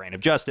his own brand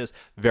of justice,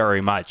 very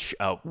much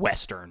a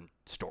Western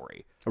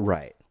story.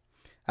 Right.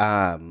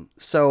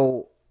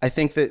 So I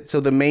think that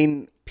the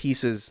main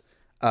pieces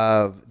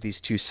of these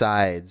two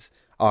sides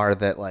are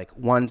that like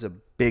one's a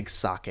big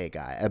sake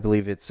guy. I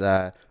believe it's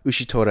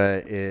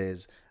Ushitora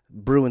is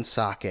brewing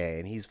sake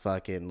and he's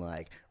fucking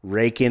like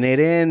raking it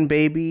in,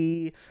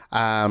 baby.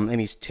 And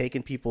he's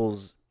taking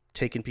people's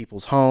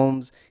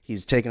homes.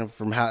 He's taking them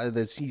from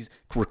he's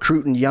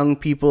recruiting young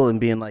people and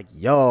being like,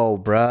 yo,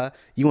 bruh,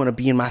 you want to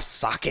be in my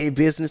sake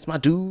business, my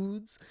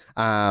dudes?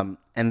 And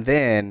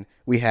then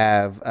we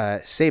have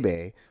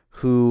Sebe,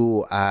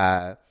 who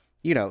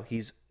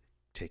he's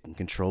taking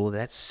control of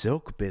that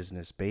silk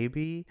business,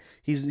 baby.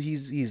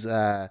 He's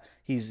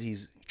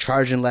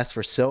charging less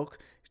for silk,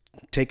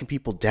 taking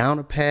people down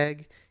a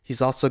peg.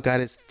 He's also got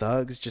his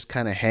thugs just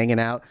kind of hanging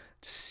out,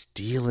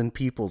 stealing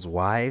people's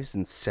wives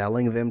and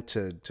selling them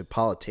to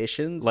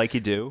politicians. Like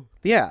you do.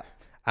 Yeah.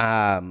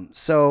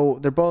 So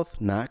they're both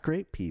not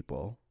great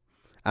people.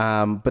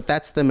 But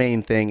that's the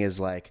main thing is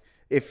like,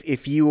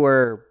 if you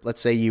were,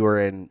 let's say you were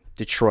in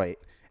Detroit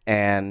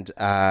and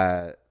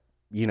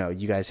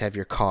you guys have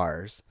your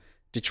cars.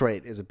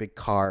 Detroit is a big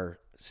car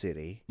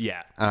city.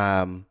 Yeah.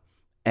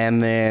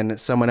 And then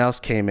someone else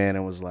came in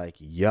and was like,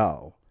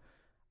 yo,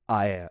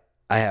 I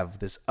have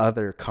this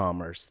other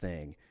commerce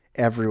thing.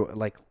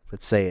 Like,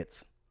 let's say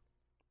it's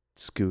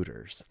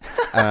scooters.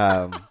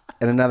 And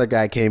another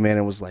guy came in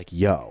and was like,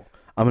 yo,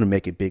 I'm going to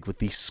make it big with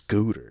these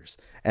scooters.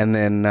 And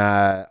then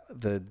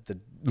the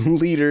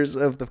leaders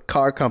of the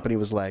car company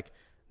was like,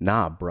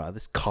 nah, bruh,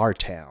 this Car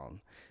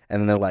Town.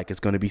 And then they're like, it's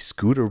going to be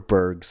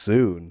Scooterburg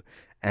soon.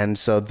 And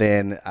so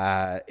then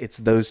it's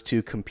those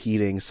two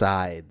competing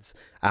sides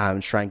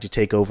trying to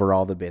take over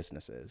all the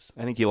businesses.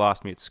 I think you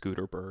lost me at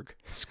Scooterburg.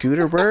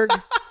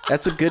 Scooterburg?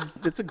 That's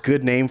a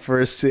good name for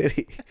a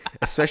city,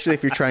 especially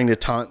if you're trying to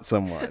taunt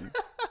someone.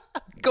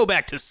 Go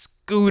back to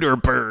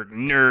Scooterburg,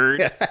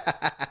 nerd.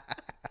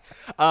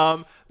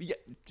 Yeah,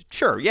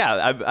 sure.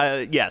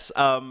 Yeah. Yes.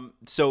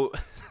 So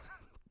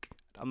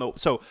on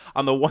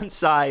the one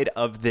side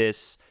of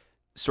this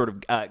sort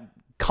of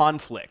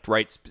conflict,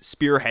 right,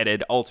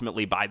 spearheaded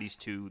ultimately by these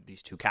two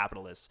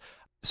capitalists.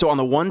 So on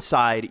the one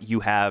side, you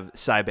have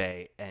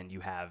Saibei and you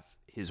have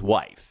his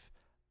wife,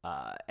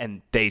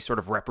 and they sort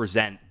of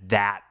represent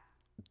that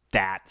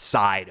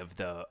side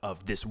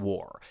of this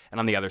war. And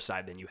on the other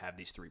side, then you have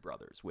these three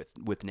brothers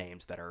with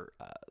names that are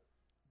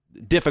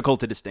difficult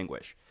to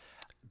distinguish.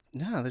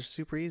 No, they're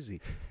super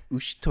easy.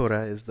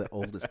 Ushitora is the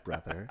oldest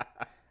brother,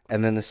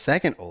 and then the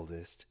second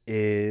oldest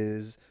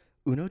is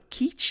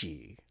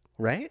Unokichi,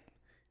 right?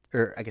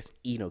 Or I guess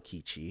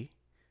Inokichi.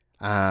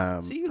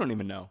 See, you don't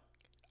even know.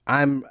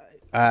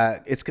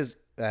 It's because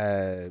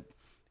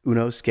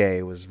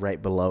Unosuke was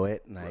right below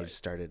it, and I just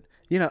started,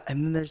 and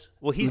then there's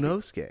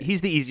Unosuke.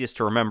 He's the easiest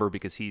to remember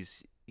because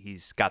he's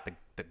got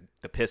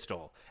the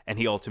pistol, and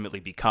he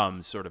ultimately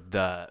becomes sort of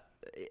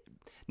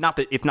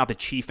if not the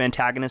chief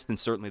antagonist, then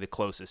certainly the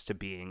closest to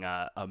being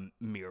a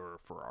mirror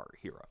for our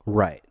hero.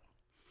 Right.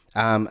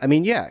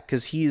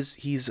 Because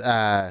he's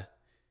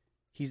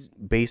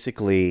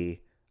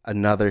basically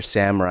another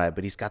samurai,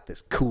 but he's got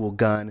this cool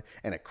gun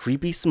and a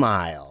creepy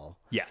smile.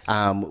 Yes.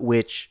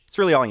 Which it's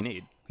really all you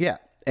need. Yeah,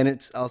 and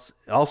it's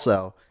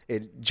also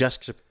it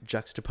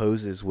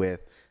juxtaposes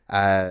with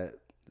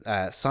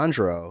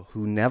Sanjuro,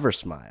 who never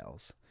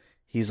smiles.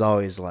 He's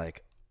always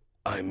like,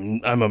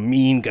 I'm a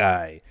mean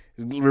guy.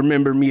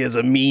 Remember me as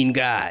a mean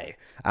guy.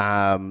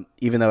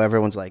 Even though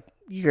everyone's like,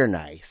 you're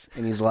nice,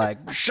 and he's like,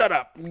 shut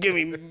up, give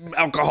me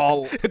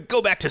alcohol.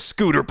 Go back to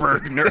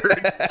Scooterburg,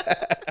 nerd.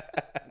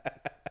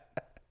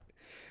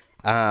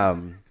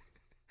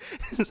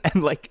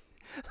 And like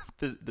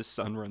the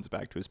son runs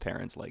back to his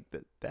parents like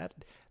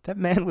that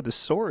man with a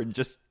sword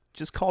just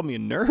called me a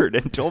nerd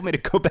and told me to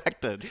go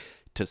back to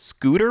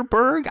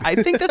Scooterburg. I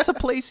think that's a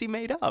place he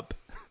made up.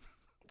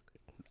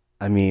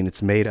 I mean,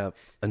 it's made up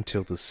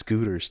until the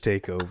scooters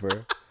take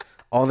over.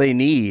 All they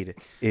need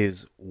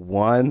is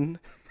one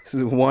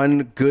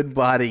good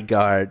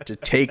bodyguard to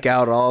take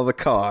out all the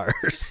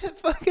cars.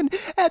 Fucking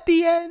at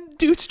the end,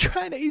 dude's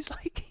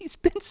he's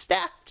been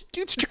stabbed.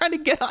 Dude's trying to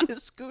get on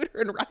his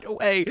scooter and ride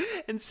away,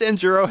 and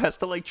Sanjuro has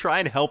to like try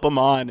and help him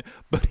on,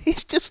 but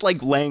he's just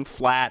like laying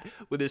flat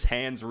with his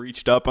hands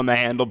reached up on the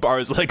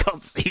handlebars, like, I'll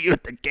see you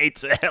at the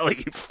gates of hell,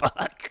 you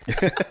fuck.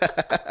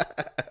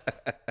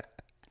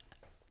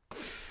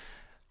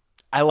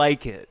 I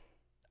like it.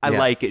 I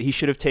like it. He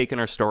should have taken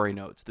our story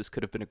notes. This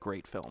could have been a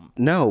great film.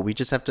 No, we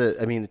just have to.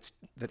 I mean, it's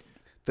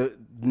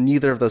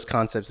neither of those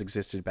concepts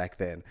existed back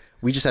then.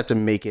 We just have to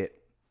make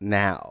it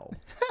now.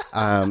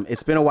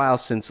 It's been a while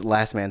since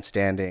Last Man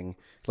Standing.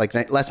 Like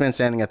Last Man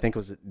Standing, I think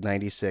was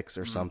 96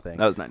 or something.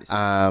 That was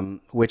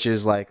 96. Which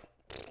is like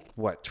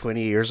what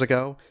 20 years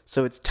ago.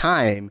 So it's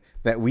time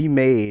that we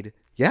made.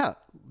 Yeah,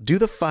 do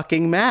the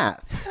fucking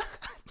math.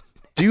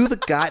 Do the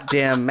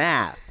goddamn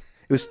math.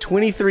 It was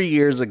 23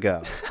 years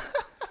ago.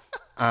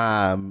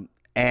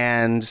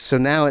 And so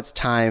now it's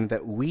time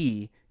that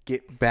we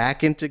get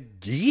back into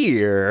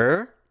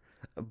gear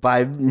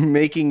by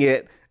making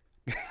it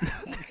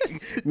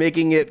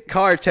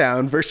Car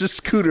Town versus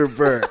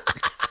Scooterburg.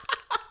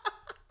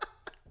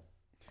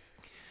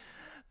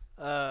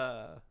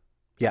 Yeah.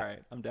 All right,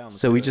 I'm down.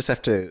 So we just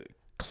have to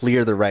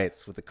clear the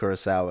rights with the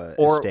Kurosawa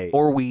estate.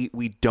 Or we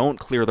don't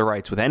clear the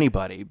rights with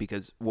anybody,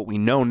 because what we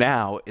know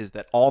now is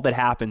that all that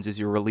happens is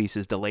your release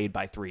is delayed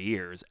by 3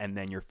 years, and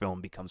then your film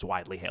becomes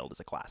widely hailed as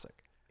a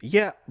classic.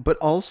 Yeah, but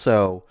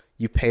also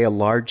you pay a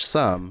large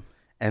sum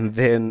and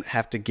then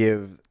have to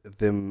give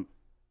them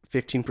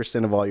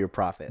 15% of all your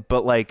profit.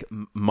 But like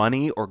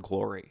money or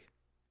glory?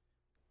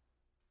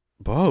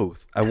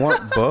 Both. I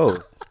want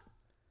both.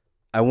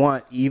 I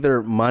want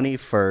either money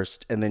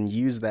first and then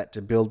use that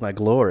to build my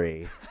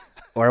glory,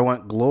 or I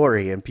want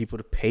glory and people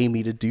to pay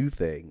me to do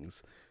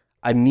things.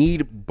 I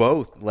need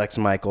both, Lex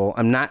Michael.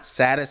 I'm not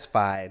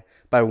satisfied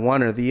by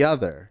one or the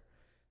other.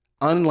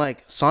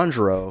 Unlike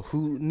Sanjuro,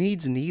 who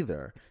needs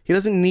neither. He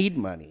doesn't need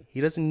money.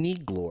 He doesn't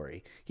need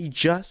glory. He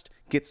just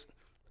gets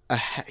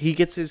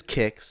his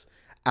kicks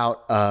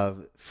out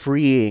of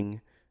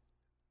freeing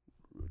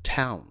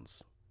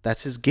towns.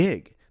 That's his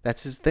gig.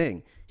 That's his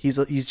thing.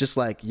 He's just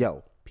like,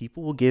 yo,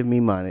 people will give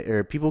me money,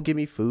 or people will give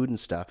me food and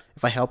stuff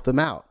if I help them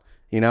out.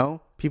 You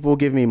know, people will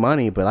give me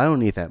money, but I don't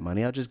need that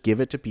money. I'll just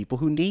give it to people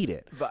who need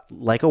it,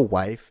 like a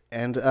wife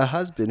and a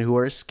husband who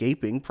are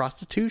escaping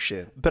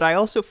prostitution. But I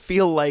also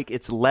feel like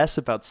it's less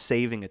about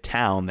saving a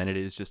town than it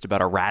is just about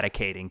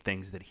eradicating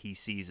things that he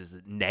sees as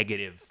a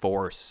negative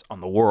force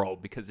on the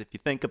world. Because if you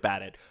think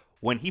about it,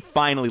 when he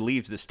finally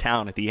leaves this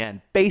town at the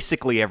end,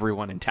 basically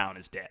everyone in town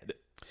is dead.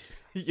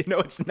 You know,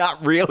 it's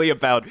not really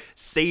about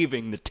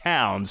saving the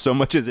town so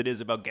much as it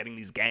is about getting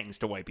these gangs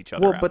to wipe each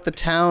other out. Well, but the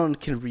town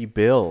can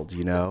rebuild,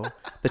 you know?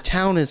 The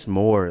town is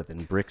more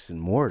than bricks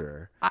and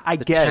mortar. I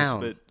guess,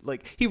 but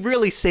like he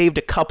really saved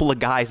a couple of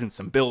guys in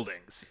some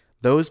buildings.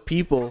 Those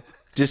people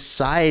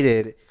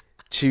decided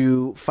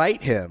to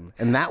fight him,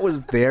 and that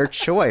was their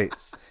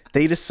choice.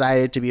 They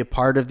decided to be a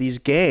part of these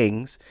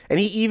gangs, and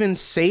he even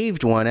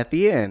saved one at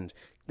the end.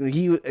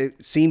 He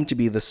seemed to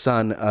be the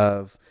son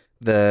of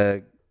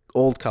the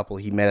old couple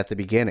he met at the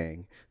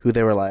beginning, who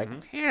they were like,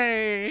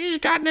 hey, he's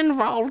gotten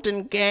involved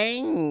in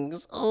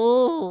gangs.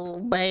 Oh,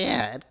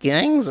 bad.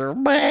 Gangs are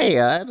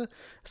bad.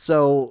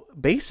 So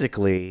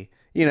basically,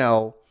 you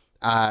know,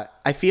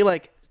 I feel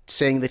like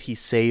saying that he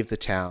saved the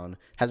town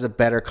has a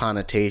better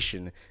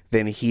connotation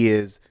than he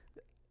is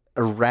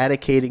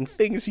eradicating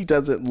things he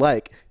doesn't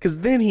like, because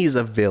then he's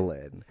a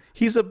villain.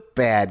 He's a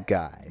bad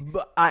guy.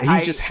 But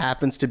he just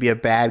happens to be a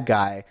bad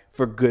guy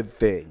for good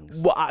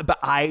things. Well, but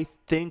I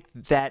think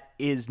that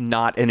is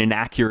not an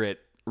inaccurate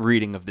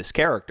reading of this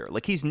character.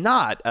 Like, he's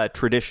not a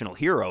traditional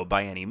hero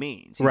by any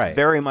means. He's right.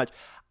 Very much.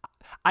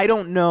 I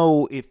don't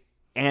know if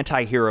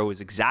anti-hero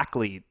is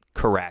exactly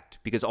correct,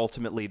 because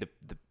ultimately the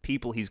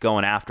people he's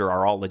going after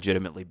are all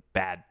legitimately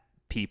bad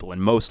people,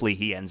 and mostly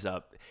he ends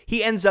up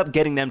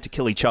getting them to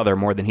kill each other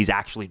more than he's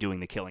actually doing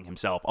the killing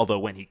himself. Although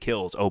when he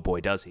kills, oh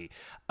boy, does he.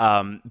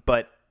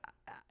 But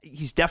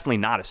he's definitely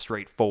not a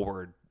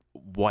straightforward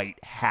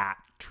white hat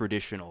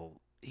traditional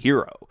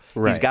hero.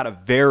 Right. He's got a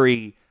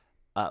very,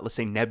 let's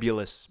say,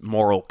 nebulous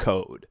moral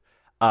code.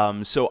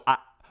 So I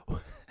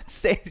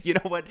say, you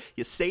know what?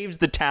 He saves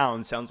the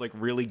town sounds like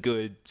really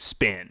good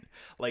spin.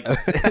 Like,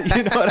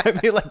 you know what I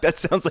mean? Like, that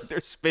sounds like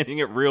they're spinning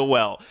it real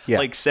well. Yeah.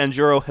 Like,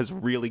 Sanjuro has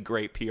really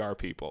great PR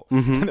people.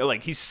 Mm-hmm. And they're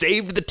like, he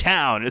saved the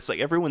town. And it's like,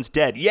 everyone's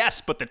dead. Yes,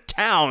 but the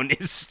town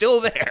is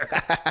still there.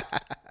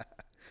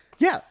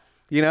 Yeah.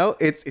 You know,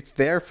 it's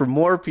there for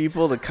more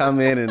people to come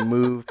in and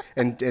move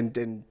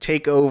and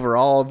take over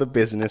all the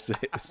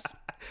businesses.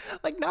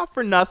 Like, not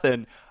for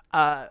nothing.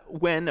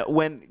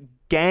 When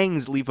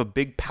gangs leave a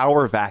big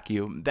power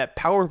vacuum, that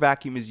power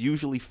vacuum is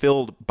usually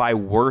filled by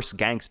worse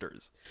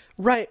gangsters.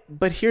 Right,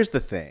 but here's the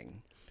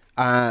thing.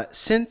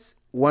 Since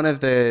one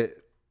of the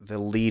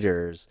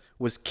leaders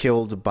was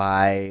killed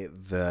by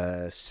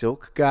the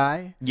Silk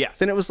guy, yes,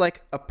 then it was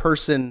like a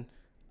person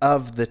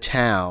of the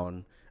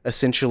town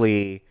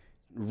essentially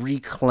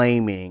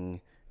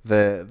reclaiming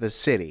the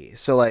city.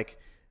 So like,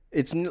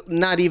 it's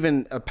not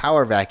even a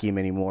power vacuum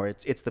anymore.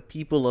 It's the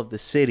people of the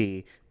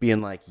city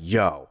being like,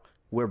 "Yo,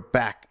 we're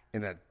back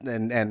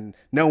and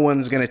no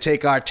one's gonna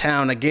take our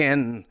town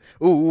again.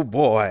 Ooh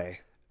boy."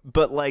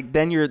 But like,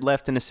 then you're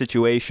left in a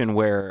situation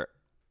where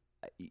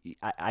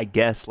I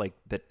guess like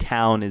the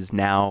town is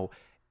now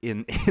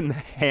in the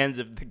hands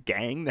of the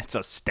gang that's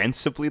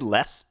ostensibly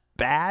less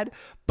bad,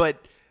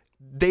 but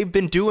they've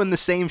been doing the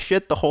same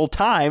shit the whole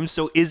time.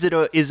 So is it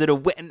a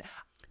win?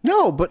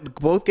 No, but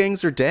both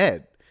gangs are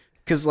dead.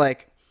 Because,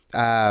 like,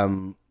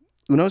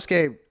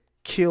 Unosuke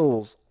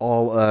kills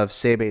all of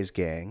Seibei's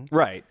gang.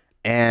 Right.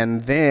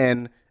 And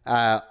then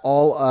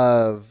all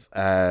of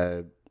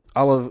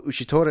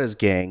Ushitora's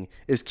gang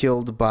is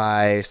killed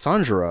by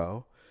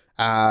Sanjuro,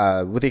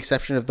 with the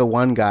exception of the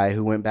one guy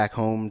who went back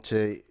home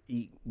to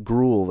eat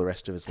gruel the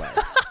rest of his life.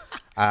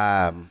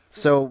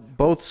 So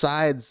both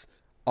sides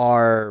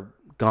are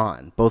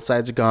gone. Both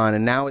sides are gone,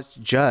 and now it's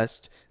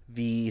just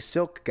the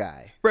Silk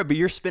guy. Right, but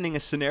you're spinning a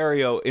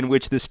scenario in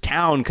which this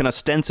town can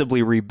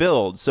ostensibly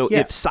rebuild. So Yeah.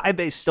 if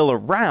Saibei's still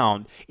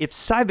around, if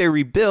Saibei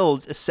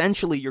rebuilds,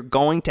 essentially you're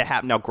going to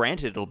have... Now,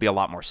 granted, it'll be a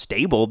lot more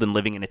stable than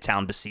living in a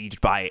town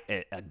besieged by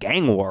a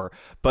gang war,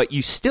 but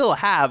you still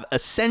have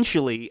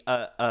essentially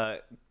a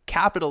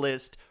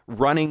capitalist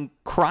running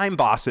crime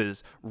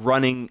bosses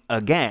running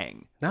a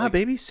gang. Nah,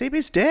 baby,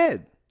 Seibei's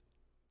dead.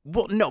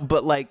 Well, no,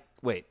 but like,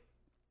 wait.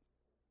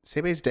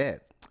 Seibei's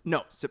dead.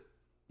 No,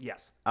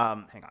 yes.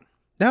 Hang on.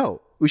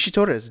 No,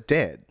 Ushitora is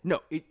dead. No,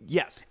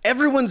 yes.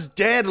 Everyone's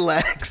dead,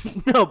 Lex.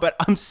 No, but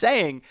I'm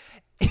saying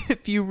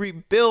if you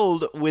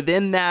rebuild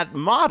within that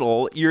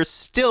model, you're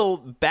still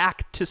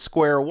back to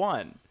square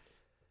one.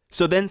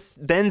 So then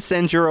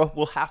Sanjuro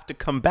will have to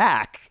come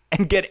back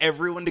and get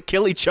everyone to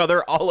kill each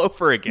other all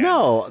over again.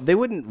 No, they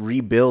wouldn't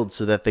rebuild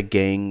so that the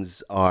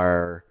gangs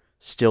are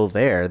still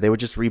there. They would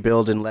just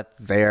rebuild and let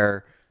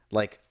their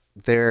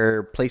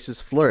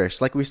places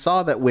flourish. Like we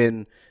saw that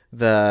when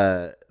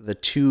the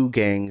two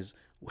gangs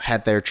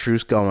had their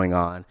truce going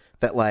on,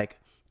 that like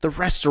the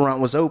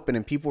restaurant was open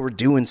and people were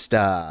doing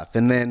stuff.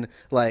 And then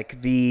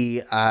like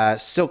the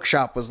silk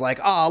shop was like,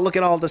 oh, look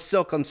at all the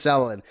silk I'm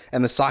selling.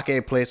 And the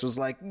sake place was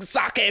like,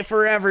 sake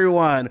for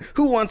everyone.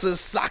 Who wants a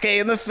sake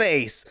in the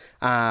face?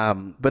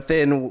 But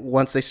then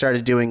once they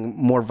started doing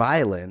more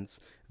violence,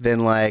 then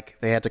like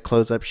they had to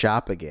close up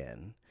shop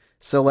again.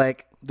 So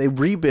like they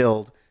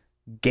rebuild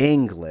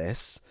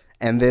gangless,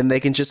 and then they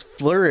can just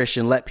flourish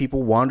and let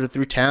people wander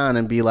through town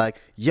and be like,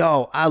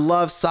 yo, I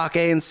love sake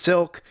and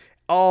silk.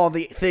 All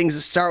the things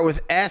that start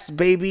with S,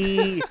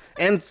 baby,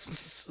 and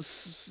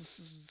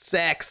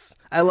sex.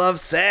 I love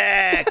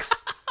sex.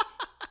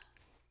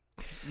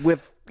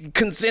 With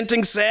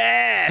consenting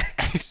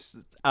sex.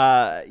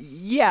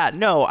 Yeah,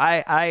 no,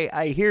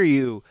 I hear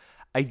you.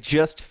 I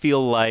just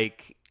feel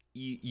like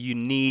you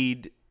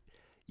need,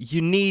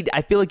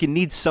 I feel like you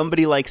need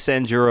somebody like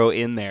Sanjuro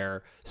in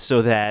there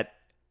so that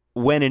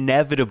when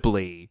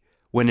inevitably,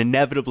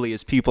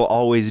 as people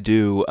always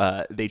do,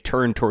 they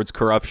turn towards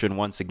corruption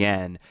once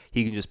again,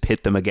 he can just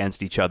pit them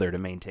against each other to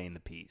maintain the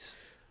peace.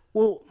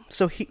 Well,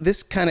 so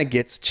this kind of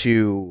gets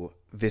to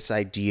this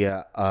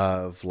idea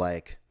of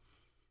like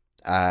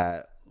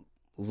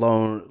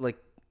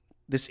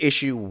this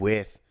issue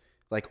with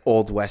like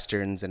old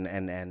westerns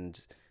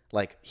and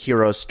like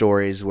hero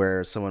stories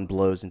where someone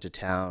blows into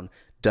town,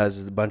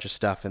 does a bunch of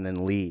stuff, and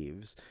then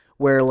leaves.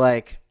 Where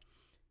like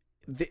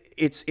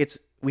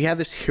we have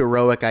this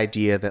heroic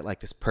idea that like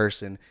this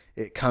person,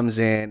 it comes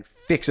in,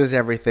 fixes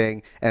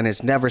everything, and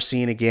is never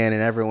seen again,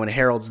 and everyone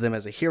heralds them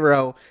as a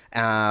hero.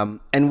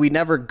 And we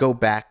never go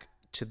back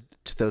to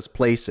those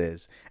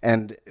places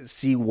and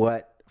see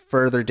what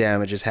further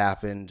damage has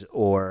happened,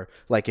 or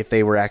like if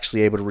they were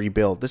actually able to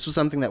rebuild. This was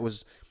something that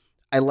was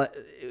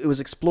it was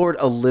explored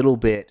a little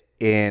bit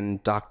in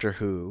Doctor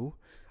Who,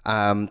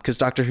 because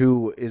Doctor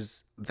Who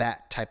is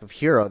that type of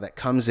hero that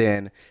comes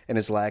in and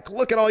is like,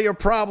 look at all your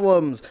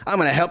problems, I'm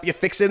gonna help you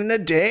fix it in a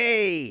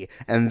day,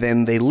 and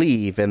then they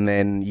leave, and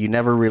then you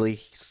never really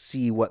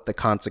see what the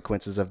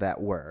consequences of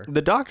that were.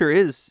 The Doctor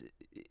is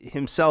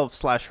himself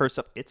 /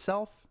 herself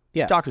itself.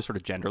 Yeah. Doctor's sort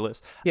of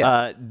genderless.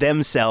 Yeah.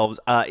 Themselves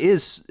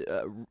is,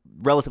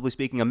 relatively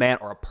speaking, a man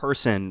or a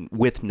person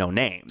with no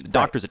name. The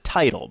Doctor's a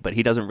title, but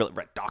he doesn't really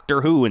write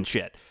Doctor Who and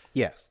shit.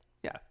 Yes.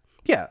 Yeah.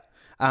 Yeah.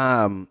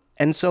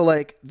 And so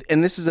like,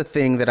 and this is a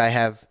thing that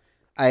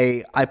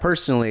I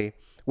personally,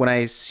 when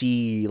I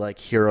see like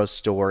hero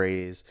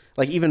stories,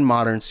 like even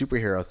modern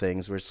superhero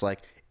things, where it's like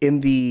in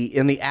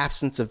the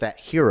absence of that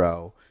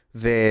hero,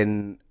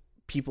 then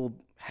people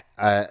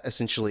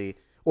essentially,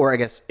 or I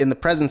guess in the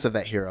presence of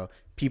that hero,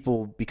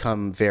 people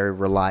become very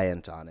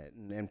reliant on it,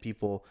 and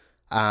people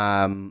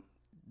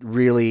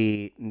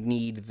really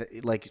need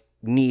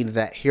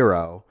that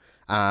hero.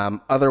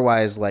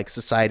 Otherwise, like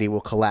society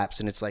will collapse,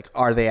 and it's like,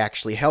 are they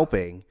actually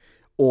helping?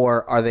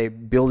 Or are they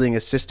building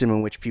a system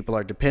in which people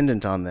are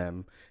dependent on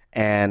them,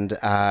 and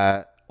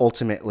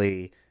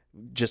ultimately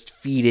just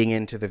feeding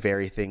into the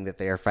very thing that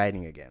they are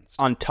fighting against?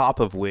 On top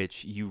of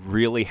which, you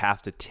really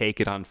have to take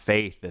it on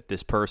faith that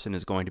this person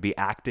is going to be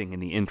acting in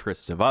the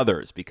interests of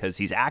others, because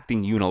he's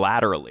acting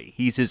unilaterally.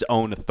 He's his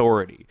own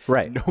authority.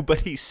 Right.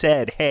 Nobody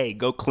said, hey,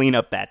 go clean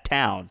up that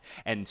town.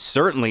 And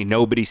certainly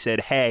nobody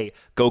said, hey,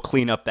 go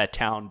clean up that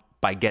town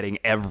by getting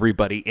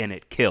everybody in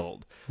it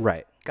killed.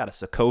 Right. Got a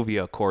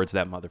Sokovia Accords,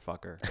 that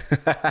motherfucker.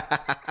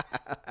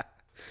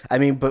 I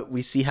mean, but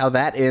we see how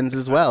that ends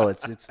as well.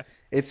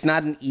 It's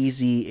not an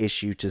easy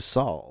issue to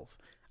solve,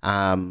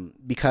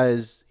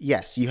 because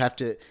yes, you have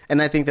to,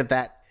 and I think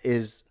that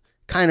is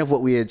kind of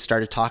what we had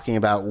started talking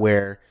about,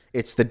 where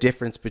it's the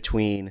difference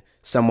between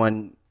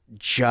someone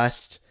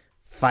just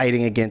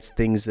fighting against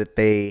things that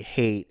they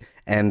hate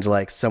and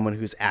like someone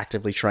who's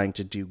actively trying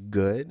to do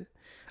good.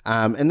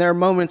 And there are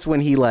moments when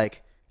he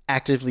like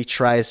actively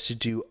tries to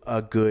do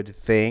a good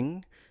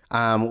thing,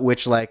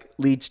 which like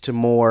leads to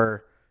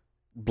more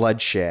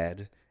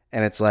bloodshed,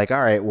 and it's like,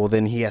 all right, well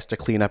then he has to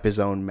clean up his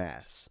own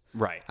mess.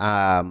 Right.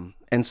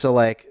 And so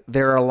like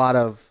there are a lot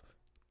of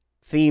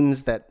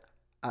themes that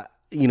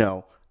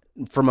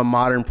from a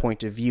modern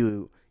point of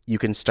view you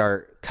can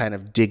start kind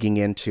of digging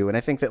into, and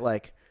I think that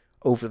like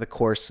over the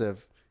course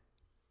of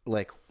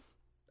like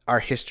our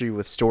history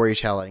with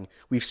storytelling,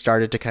 we've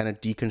started to kind of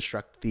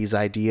deconstruct these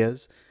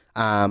ideas.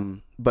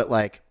 But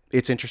like,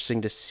 it's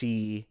interesting to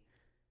see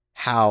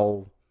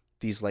how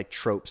these like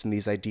tropes and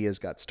these ideas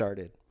got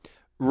started.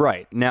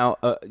 Right. Now,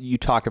 you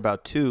talk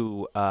about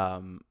too,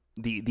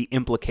 the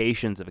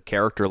implications of a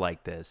character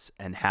like this,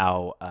 and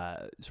how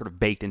sort of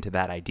baked into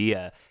that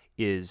idea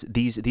is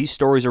these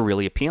stories are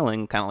really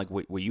appealing, kind of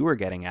like what you were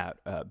getting at,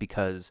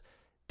 because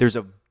there's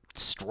a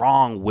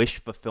strong wish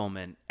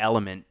fulfillment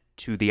element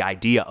to the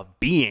idea of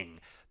being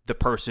the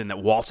person that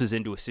waltzes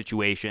into a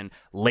situation,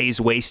 lays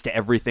waste to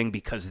everything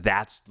because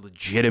that's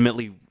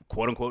legitimately,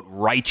 quote unquote,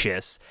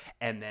 righteous,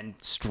 and then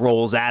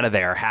strolls out of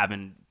there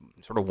having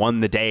sort of won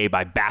the day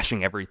by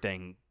bashing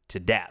everything to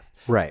death.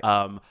 Right.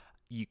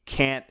 You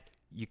can't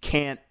do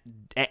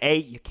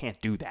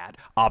that,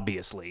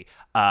 obviously.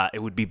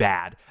 It would be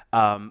bad.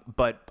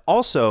 But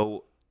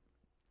also,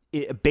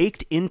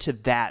 baked into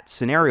that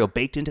scenario,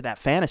 baked into that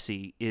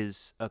fantasy,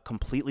 is a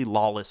completely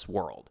lawless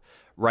world,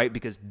 right?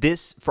 Because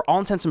this, for all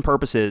intents and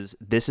purposes,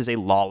 this is a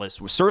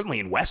lawless, certainly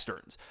in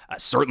Westerns,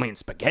 certainly in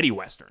spaghetti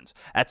Westerns,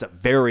 that's a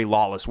very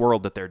lawless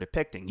world that they're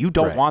depicting. You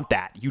don't want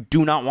that. You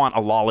do not want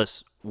a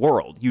lawless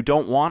world. You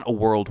don't want a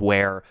world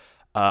where,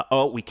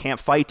 we can't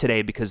fight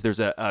today because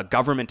there's a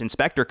government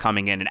inspector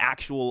coming in, an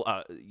actual,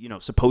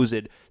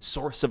 supposed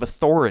source of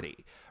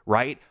authority,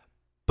 right?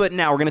 But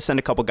now we're going to send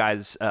a couple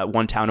guys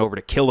one town over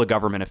to kill a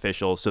government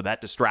official, so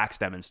that distracts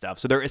them and stuff.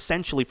 So there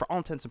essentially, for all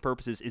intents and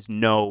purposes, is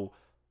no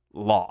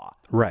law.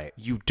 Right.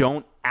 You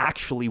don't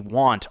actually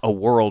want a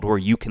world where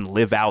you can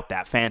live out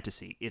that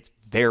fantasy. It's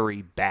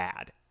very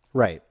bad.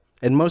 Right.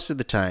 And most of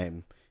the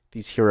time,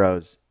 these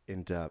heroes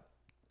end up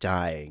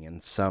dying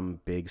in some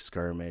big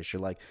skirmish, or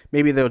like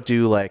maybe they'll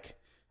do like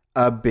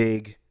a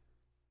big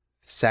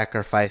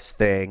sacrifice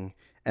thing,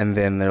 and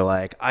then they're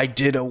like, I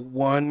did a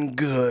one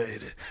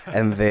good,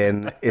 and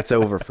then it's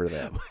over for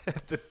them.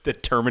 the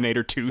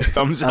Terminator 2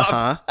 thumbs up.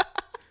 Uh-huh.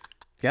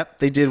 Yep,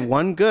 they did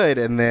one good,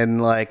 and then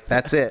like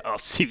that's it. I'll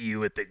see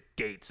you at the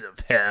gates of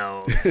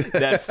hell.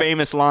 That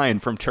famous line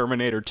from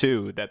Terminator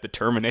 2 that the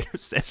Terminator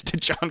says to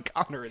John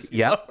Connor is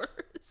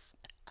yours.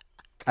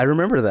 I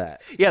remember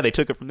that. Yeah, they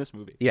took it from this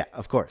movie. Yeah,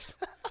 of course.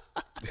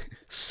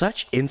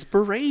 Such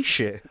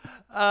inspiration.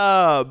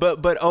 I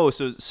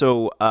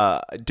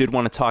did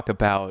want to talk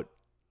about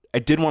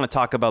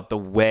the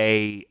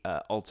way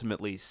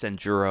ultimately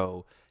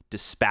Sanjuro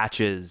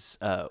dispatches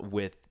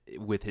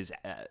with his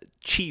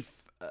chief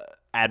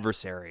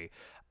adversary,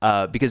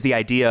 because the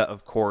idea,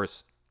 of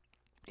course,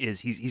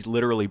 is he's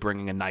literally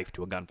bringing a knife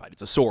to a gunfight.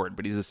 It's a sword,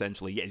 but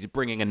he's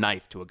bringing a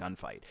knife to a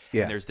gunfight.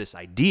 Yeah. And there's this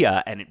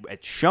idea, and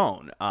it's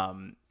shown.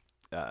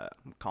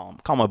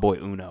 Call my boy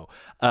Uno.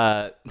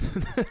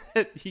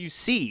 You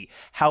see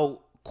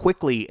how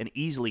quickly and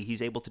easily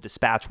he's able to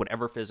dispatch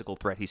whatever physical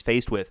threat he's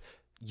faced with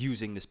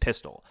using this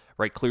pistol,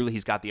 right? Clearly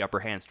he's got the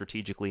upper hand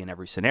strategically in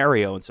every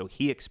scenario, and so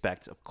he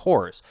expects, of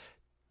course,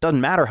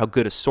 doesn't matter how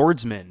good a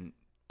swordsman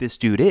this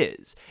dude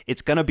is,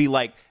 it's gonna be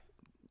like,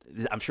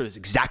 I'm sure that's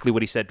exactly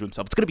what he said to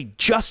himself, it's gonna be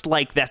just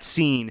like that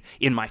scene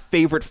in my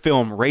favorite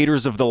film,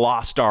 Raiders of the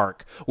Lost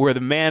Ark, where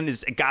the man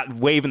is got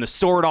waving the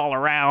sword all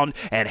around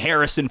and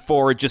Harrison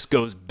Ford just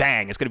goes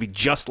bang. It's gonna be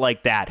just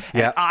like that.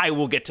 Yep. And I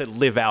will get to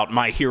live out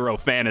my hero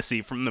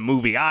fantasy from the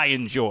movie I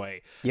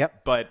enjoy.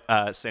 Yep. But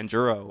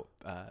Sanjuro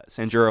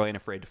ain't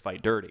afraid to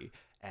fight dirty,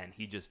 and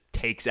he just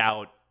takes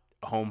out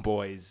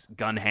Homeboy's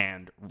gun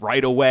hand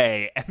right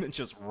away and then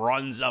just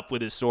runs up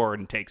with his sword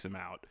and takes him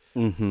out.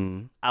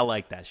 Mm-hmm. I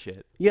like that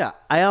shit. Yeah,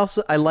 I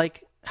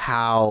like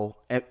how,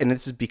 and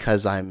this is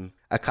because I'm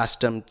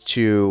accustomed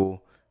to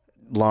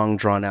long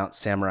drawn out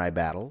samurai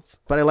battles,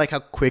 but I like how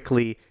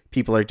quickly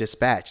people are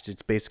dispatched.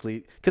 It's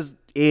basically because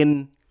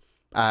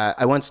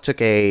I once took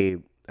a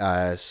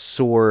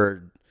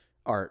sword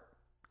art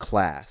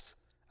class,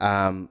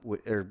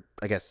 or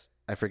I guess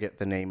I forget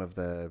the name of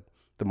the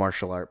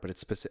martial art, but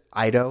it's specific,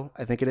 Ido,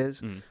 I think it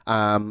is.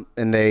 And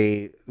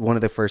one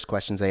of the first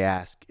questions they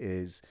ask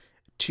is,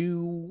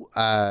 two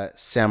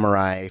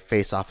samurai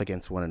face off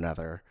against one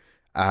another.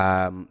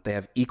 They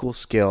have equal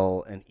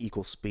skill and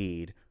equal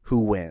speed. Who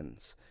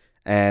wins?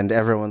 And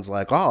everyone's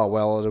like, oh,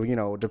 well,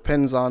 it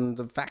depends on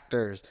the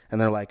factors.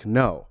 And they're like,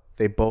 no,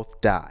 they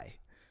both die.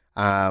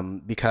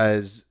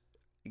 Because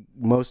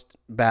most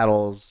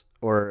battles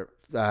or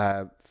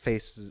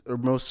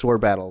most sword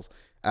battles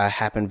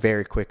happen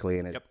very quickly,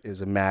 and it is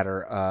a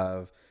matter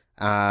of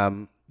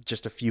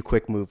just a few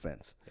quick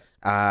movements. Yes.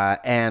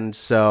 And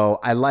so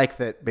I like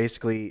that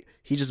basically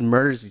he just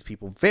murders these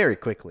people very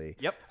quickly.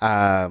 Yep.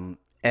 And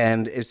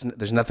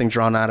there's nothing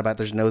drawn out about it.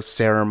 There's no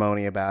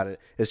ceremony about it.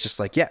 It's just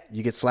like, yeah,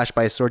 you get slashed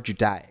by a sword, you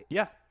die.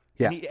 Yeah.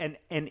 Yeah.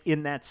 And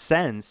in that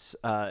sense,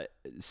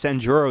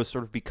 Sanjuro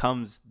sort of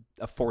becomes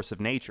a force of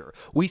nature.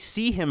 We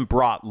see him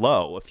brought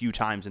low a few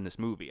times in this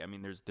movie. I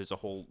mean, there's a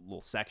whole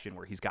little section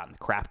where he's gotten the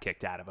crap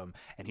kicked out of him,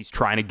 and he's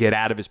trying to get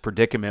out of his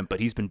predicament, but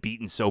he's been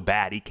beaten so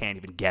bad he can't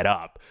even get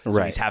up.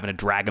 So he's having to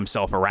drag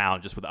himself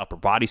around just with upper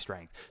body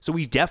strength. So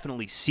we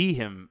definitely see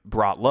him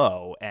brought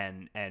low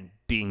and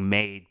being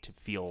made to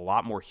feel a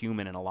lot more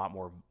human and a lot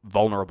more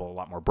vulnerable, a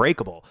lot more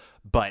breakable.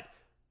 But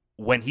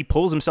when he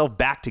pulls himself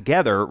back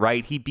together,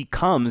 right, you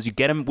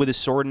get him with his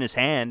sword in his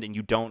hand and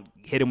you don't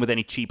hit him with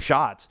any cheap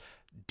shots,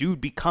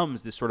 dude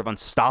becomes this sort of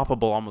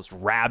unstoppable, almost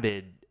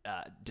rabid,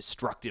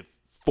 destructive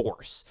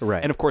force.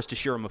 Right. And of course,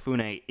 Toshiro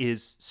Mifune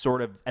is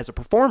sort of, as a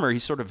performer,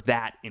 he's sort of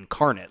that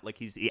incarnate. Like,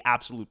 he's the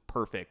absolute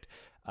perfect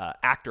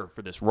actor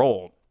for this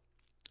role.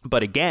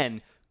 But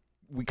again,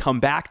 we come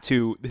back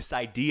to this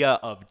idea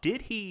of,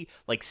 did he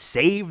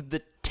save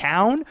the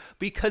town?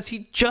 Because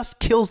he just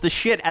kills the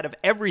shit out of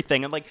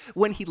everything. And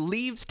when he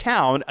leaves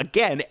town,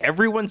 again,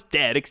 everyone's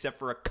dead except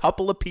for a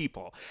couple of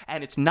people.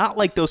 And it's not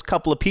like those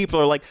couple of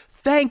people are like,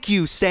 thank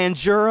you,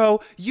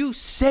 Sanjuro, you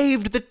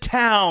saved the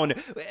town,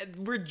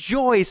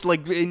 rejoice,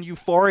 like in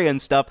Euphoria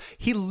and stuff.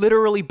 He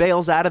literally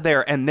bails out of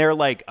there and they're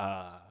like,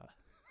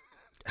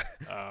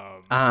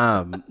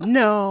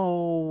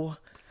 no.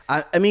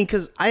 I mean,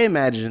 because I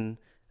imagine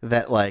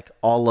that like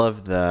all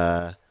of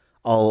the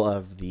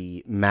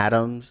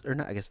madams, or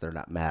not, I guess they're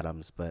not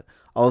madams, but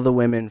all of the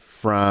women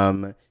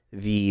from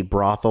the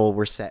brothel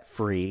were set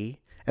free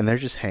and they're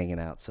just hanging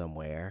out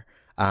somewhere.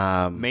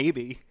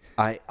 Maybe.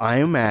 I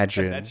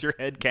imagine. That's your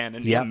headcanon.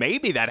 Yep. Yeah,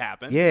 maybe that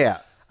happened. Yeah.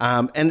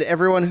 And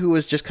everyone who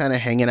was just kind of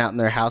hanging out in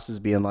their houses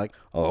being like,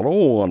 I don't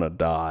want to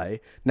die.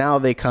 Now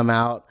they come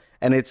out.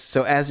 And it's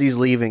so as he's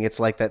leaving, it's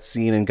like that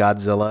scene in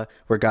Godzilla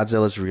where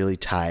Godzilla's really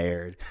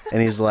tired and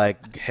he's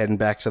like heading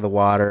back to the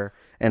water.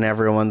 And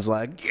everyone's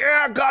like,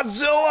 yeah,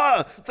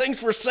 Godzilla, thanks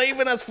for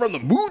saving us from the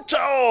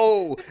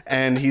Muto.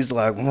 And he's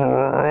like,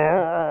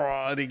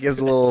 and he gives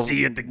a little See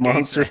you at the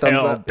monster gates of thumbs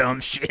hell, up. dumb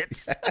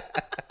shits.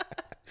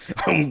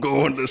 I'm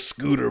going to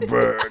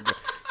Scooterberg.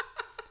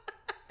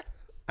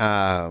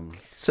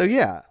 So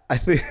yeah, I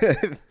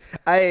think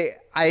I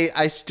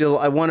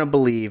want to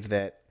believe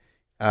that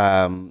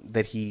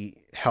that he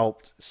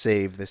helped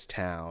save this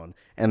town,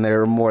 and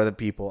there are more the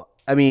people.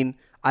 I mean,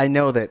 I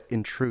know that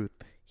in truth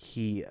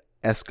he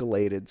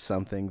escalated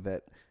something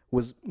that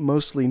was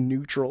mostly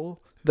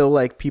neutral, though.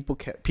 Like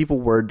people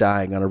were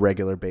dying on a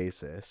regular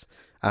basis,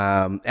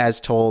 as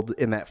told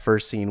in that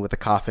first scene with the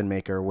coffin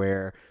maker,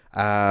 where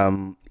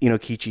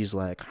Kichi's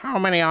like, "How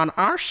many on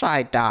our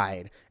side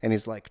died?" And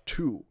he's like,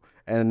 2.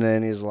 And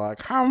then he's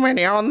like, how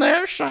many on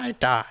their side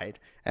died?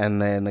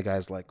 And then the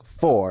guy's like,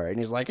 4. And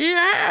he's like,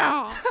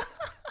 yeah,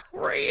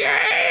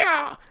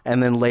 yeah.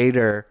 And then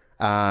later,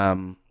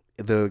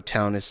 the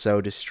town is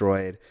so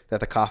destroyed that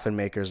the coffin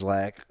maker's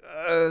like,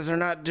 they're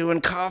not doing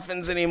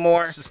coffins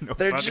anymore. There's no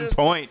They're fucking just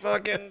point.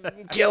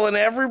 fucking killing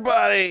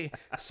everybody.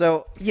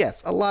 So,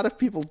 yes, a lot of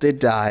people did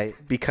die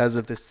because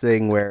of this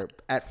thing where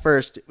at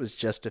first it was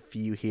just a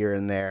few here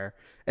and there.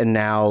 And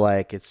now,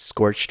 like, it's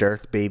scorched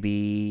earth,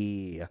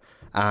 baby.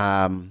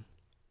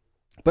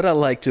 But I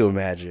like to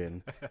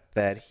imagine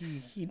that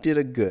he did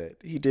a good.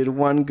 He did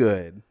one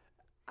good.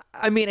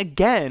 I mean,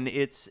 again,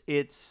 it's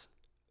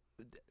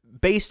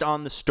based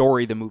on the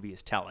story the movie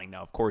is telling.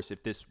 Now, of course,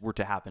 if this were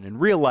to happen in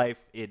real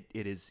life, it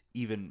is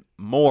even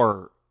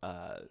more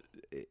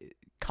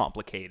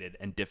complicated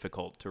and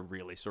difficult to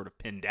really sort of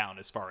pin down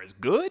as far as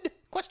good ?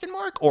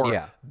 Or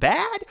Yeah.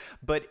 bad.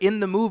 But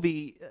in the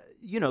movie,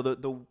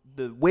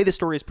 the way the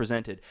story is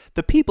presented,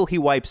 the people he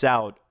wipes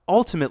out,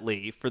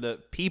 ultimately, for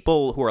the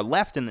people who are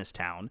left in this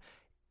town,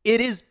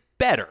 it is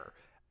better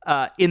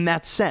in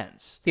that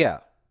sense. Yeah.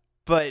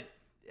 But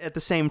at the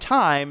same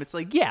time, it's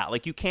like, yeah,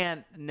 like you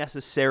can't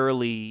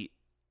necessarily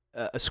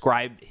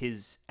ascribe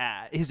his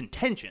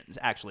intentions,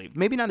 actually.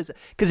 Maybe not his,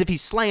 because if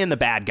he's slaying the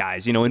bad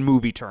guys, in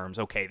movie terms,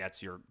 okay,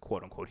 that's your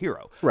quote unquote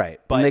hero. Right.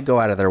 But And they go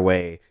out of their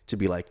way to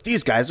be like,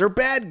 these guys are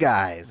bad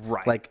guys.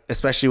 Right. Like,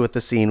 especially with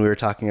the scene we were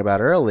talking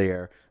about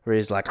earlier, where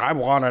he's like, I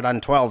want it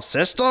on 12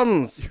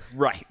 systems.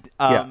 Right.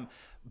 Yeah.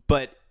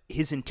 But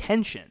his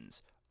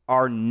intentions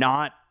are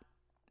not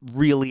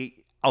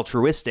really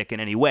altruistic in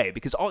any way,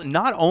 because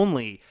not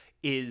only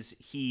is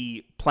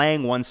he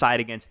playing one side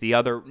against the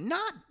other,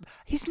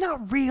 he's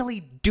not really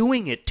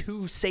doing it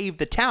to save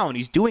the town.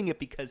 He's doing it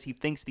because he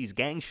thinks these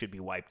gangs should be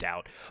wiped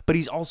out, but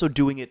he's also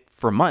doing it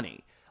for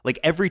money. Like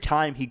every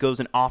time he goes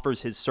and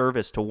offers his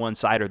service to one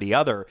side or the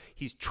other,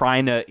 he's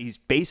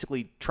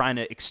basically trying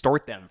to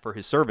extort them for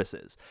his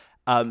services.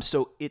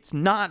 So it's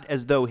not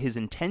as though his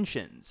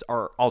intentions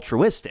are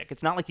altruistic.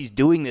 It's not like he's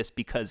doing this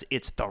because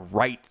it's the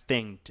right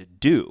thing to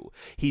do.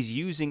 He's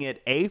using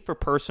it, A, for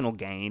personal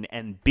gain,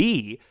 and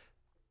B,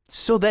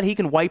 so that he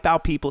can wipe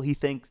out people he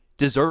thinks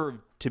deserve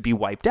to be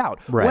wiped out.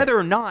 Right. Whether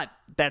or not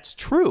that's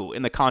true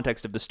in the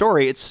context of the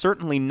story, it's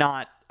certainly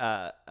not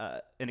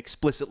an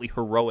explicitly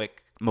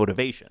heroic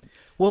motivation.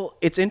 Well,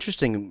 it's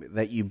interesting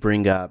that you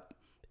bring up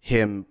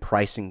him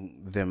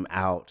pricing them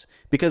out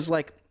because,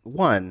 like,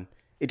 one,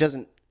 it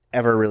doesn't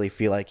ever really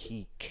feel like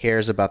he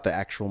cares about the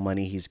actual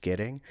money he's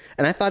getting.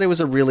 And I thought it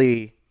was a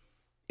really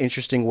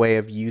interesting way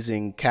of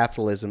using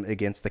capitalism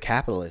against the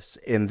capitalists,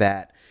 in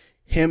that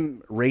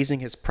him raising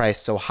his price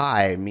so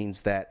high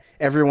means that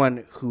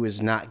everyone who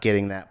is not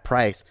getting that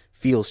price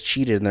feels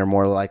cheated, and they're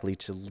more likely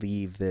to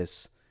leave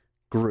this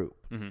group.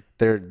 Mm-hmm.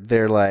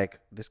 They're like,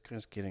 this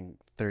guy's getting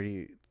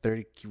 30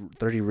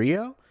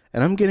 Rio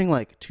and I'm getting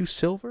like 2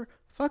 silver.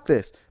 Fuck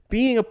this.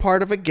 Being a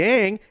part of a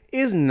gang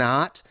is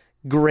not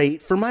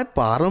great for my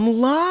bottom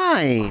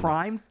line.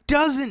 Crime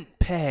doesn't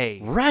pay.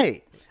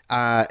 Right.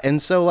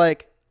 And so,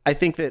 like, I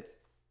think that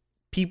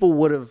people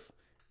would have,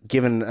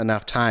 given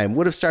enough time,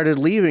 would have started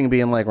leaving,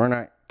 being like, we're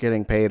not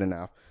getting paid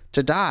enough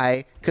to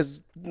die,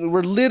 because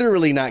we're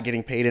literally not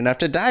getting paid enough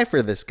to die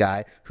for this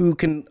guy who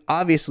can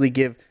obviously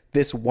give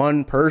this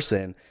one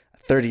person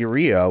 30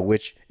 Rio,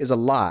 which is a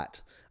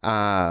lot,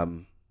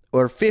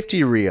 or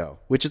 50 Rio,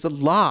 which is a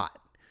lot.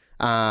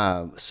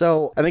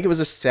 So I think it was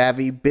a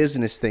savvy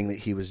business thing that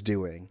he was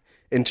doing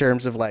in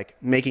terms of like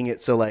making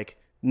it so like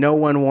no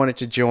one wanted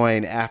to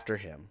join after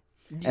him.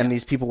 Yeah. And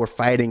these people were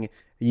fighting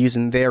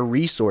using their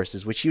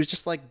resources, which he was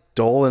just like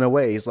doling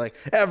away. He's like,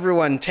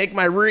 everyone take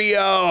my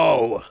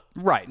Rio.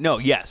 Right. No,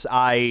 yes,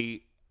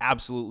 I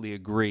absolutely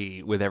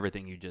agree with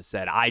everything you just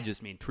said. I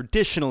just mean,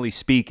 traditionally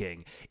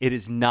speaking, it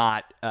is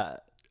not a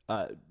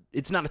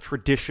it's not a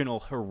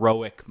traditional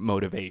heroic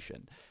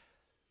motivation.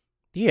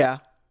 Yeah.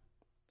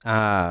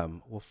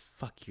 Well,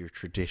 fuck your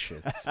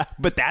traditions.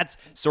 But that's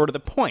sort of the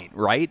point,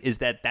 right? Is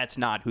that that's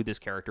not who this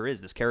character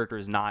is. This character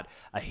is not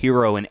a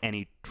hero in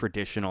any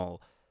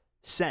traditional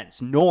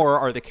sense, nor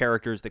are the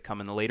characters that come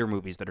in the later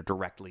movies that are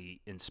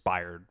directly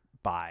inspired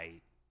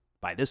by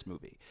this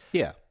movie.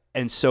 Yeah.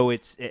 And so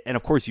and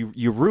of course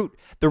you root.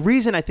 The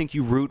reason I think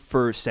you root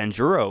for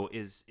Sanjuro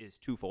is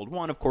twofold.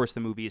 One, of course, the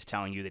movie is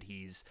telling you that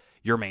he's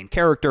your main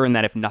character, and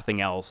that if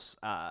nothing else,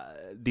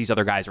 these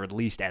other guys are at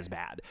least as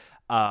bad.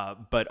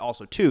 But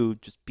also, two,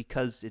 just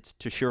because it's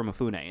Toshiro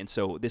Mifune, and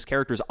so this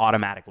character is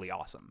automatically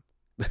awesome.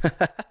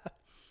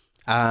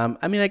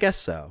 I mean, I guess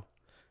so.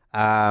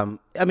 I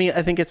mean,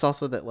 I think it's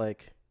also that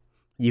like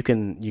you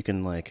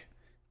can like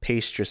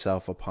paste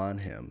yourself upon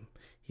him.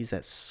 He's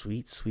that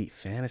sweet, sweet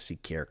fantasy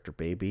character,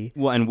 baby.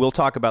 Well, and we'll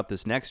talk about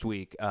this next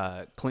week.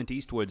 Clint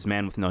Eastwood's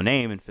Man with No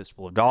Name and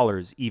Fistful of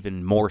Dollars,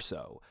 even more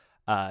so.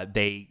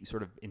 They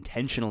sort of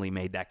intentionally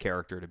made that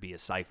character to be a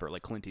cipher.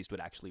 Like Clint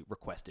Eastwood actually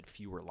requested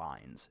fewer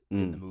lines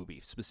in the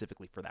movie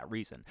specifically for that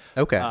reason.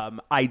 Okay.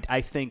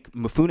 I think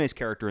Mifune's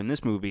character in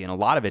this movie, and a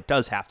lot of it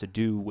does have to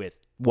do with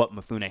what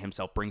Mifune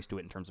himself brings to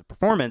it in terms of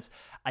performance.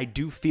 I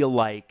do feel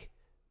like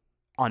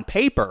on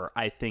paper,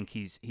 I think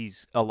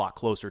he's a lot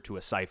closer to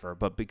a cipher,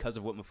 but because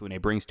of what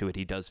Mifune brings to it,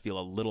 he does feel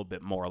a little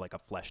bit more like a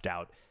fleshed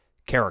out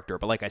character.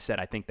 But like I said,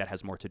 I think that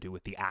has more to do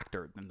with the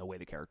actor than the way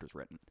the character's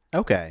written.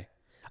 Okay.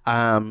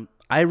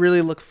 I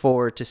really look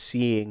forward to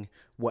seeing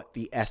what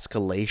the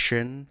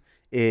escalation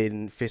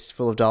in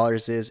Fistful of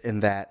Dollars is, in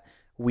that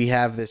we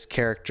have this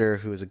character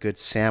who is a good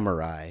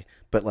samurai,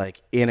 but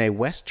like in a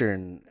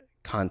Western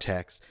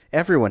context,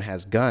 everyone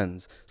has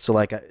guns. So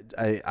like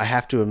I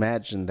have to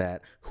imagine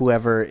that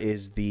whoever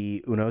is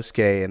the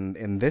Unosuke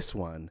in this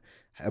one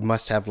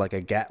must have like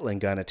a Gatling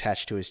gun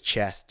attached to his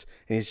chest,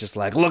 and he's just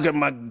like, look at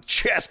my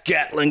chest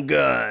Gatling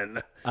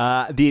gun.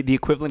 The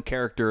equivalent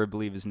character, I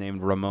believe, is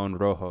named Ramon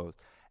Rojo.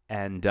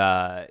 And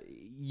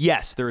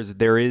yes,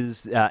 there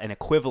is an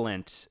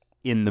equivalent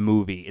in the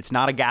movie. It's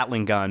not a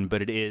Gatling gun,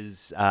 but it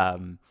is.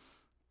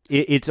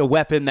 It's a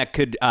weapon that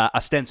could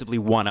ostensibly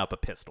one up a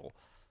pistol.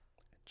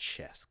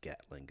 Chest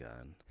Gatling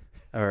gun,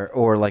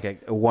 or like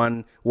a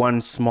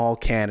one small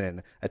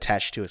cannon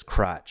attached to his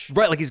crotch.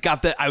 Right, like he's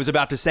got the. I was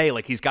about to say,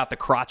 like he's got the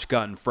crotch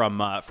gun from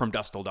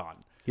Dusk Till Dawn.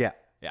 Yeah,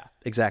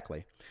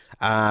 exactly.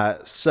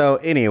 So,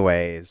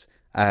 anyways,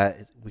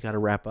 we got to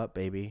wrap up,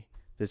 baby.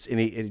 Do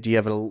you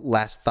have a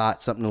last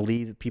thought, something to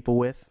leave people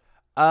with?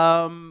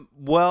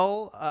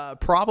 Well,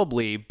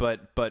 probably,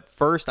 but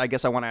first, I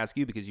guess I want to ask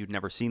you, because you've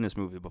never seen this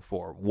movie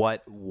before.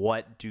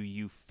 What do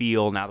you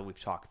feel now that we've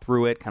talked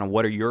through it? Kind of,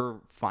 what are your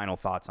final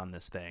thoughts on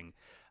this thing,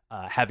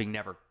 having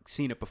never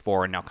seen it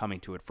before and now coming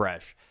to it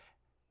fresh?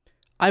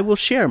 I will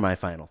share my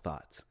final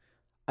thoughts.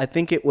 I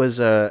think it was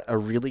a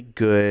really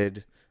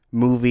good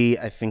movie.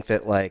 I think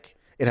that like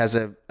it has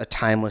a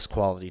timeless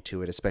quality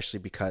to it, especially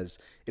because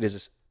it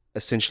is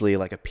essentially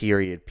like a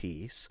period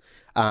piece.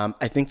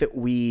 I think that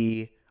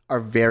we are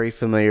very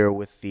familiar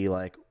with the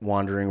like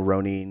wandering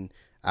Ronin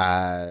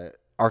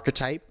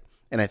archetype,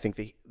 and I think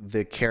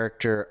the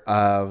character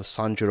of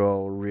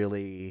Sanjuro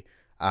really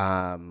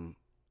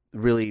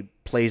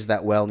plays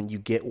that well, and you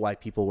get why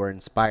people were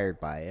inspired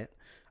by it.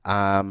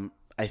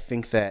 I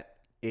think that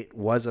it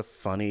was a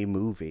funny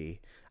movie,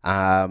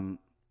 and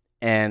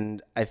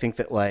I think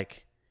that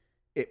like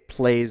it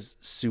plays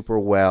super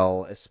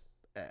well,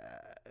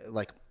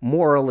 like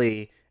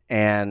morally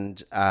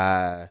and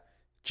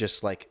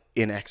just like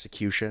in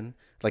execution.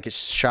 Like it's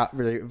shot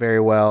really very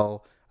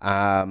well. There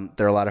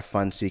are a lot of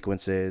fun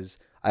sequences.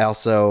 I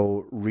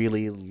also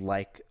really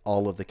like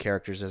all of the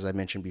characters, as I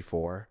mentioned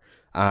before.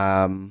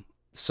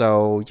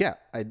 So yeah,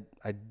 I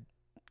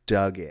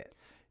dug it.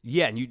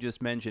 Yeah, and you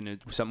just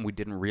mentioned something we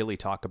didn't really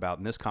talk about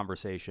in this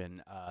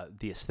conversation,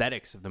 the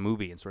aesthetics of the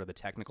movie and sort of the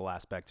technical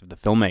aspects of the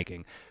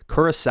filmmaking.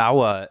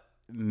 Kurosawa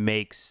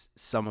made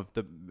some of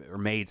the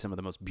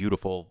most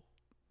beautiful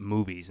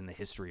movies in the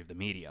history of the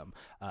medium.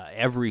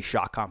 Every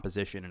shot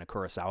composition in a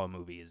Kurosawa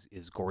movie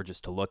is gorgeous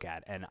to look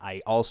at. And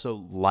I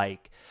also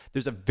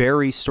there's a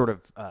very sort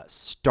of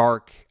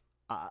stark,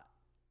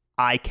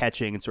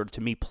 eye-catching and sort of,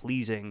 to me,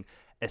 pleasing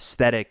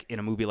aesthetic in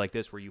a movie like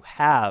this, where you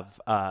have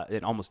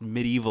an almost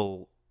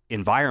medieval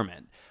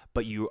environment,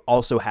 but you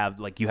also have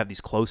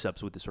these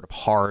close-ups with this sort of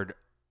hard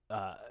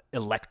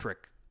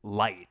electric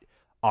light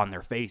on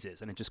their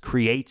faces, and it just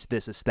creates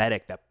this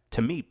aesthetic that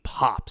to me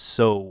pops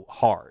so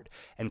hard.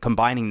 And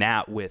combining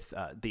that with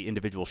the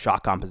individual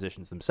shot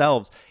compositions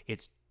themselves,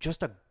 it's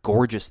just a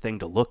gorgeous thing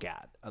to look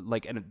at. And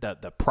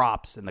the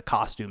props and the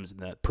costumes and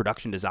the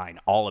production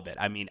design, all of it.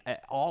 I mean,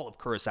 all of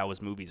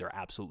Kurosawa's movies are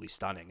absolutely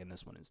stunning, and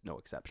this one is no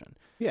exception.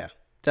 Yeah,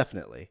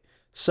 definitely.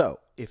 So,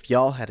 if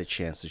y'all had a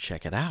chance to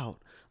check it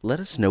out, let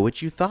us know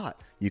what you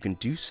thought. You can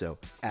do so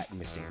at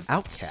Missing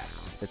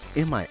Outcast. That's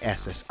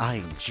MissingOutcast.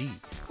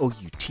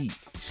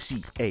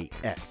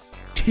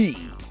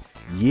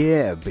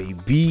 Yeah,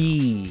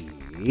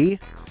 baby.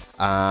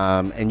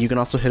 And you can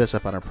also hit us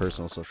up on our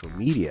personal social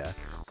media.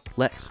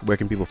 Lex, where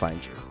can people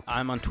find you?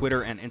 I'm on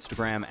Twitter and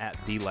Instagram at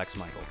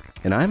 @TheLexMichael.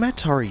 And I'm at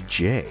Tari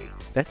J.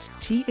 That's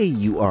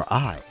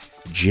TAURIJAY.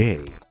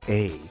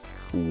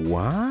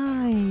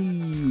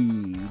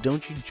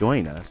 Don't you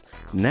join us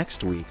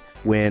next week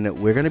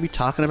when we're going to be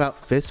talking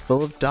about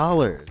Fistful of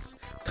Dollars.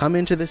 Come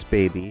into this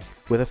baby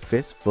with a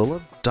fistful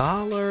of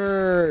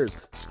dollars.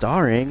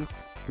 Starring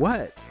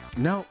what?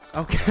 No.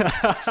 Okay.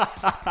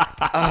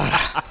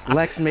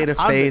 Lex made a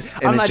face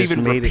and I'm it not just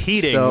even made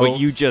repeating it so what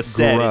you just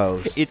said.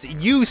 gross. It's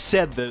you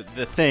said the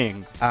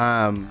thing.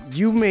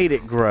 You made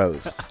it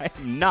gross. I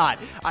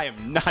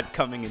am not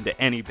coming into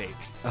any babies.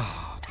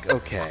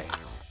 Okay.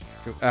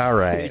 All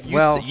right.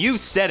 You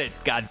said it.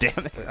 God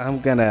damn it! I'm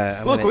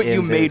gonna Look what you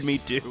end made this me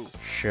do.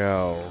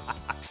 show.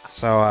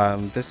 So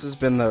this has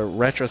been the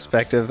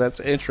retrospective. That's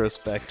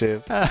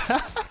introspective.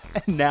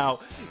 And now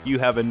you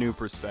have a new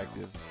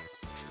perspective.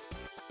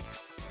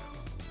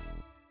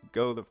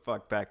 Go the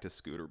fuck back to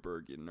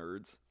Scooterberg, you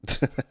nerds.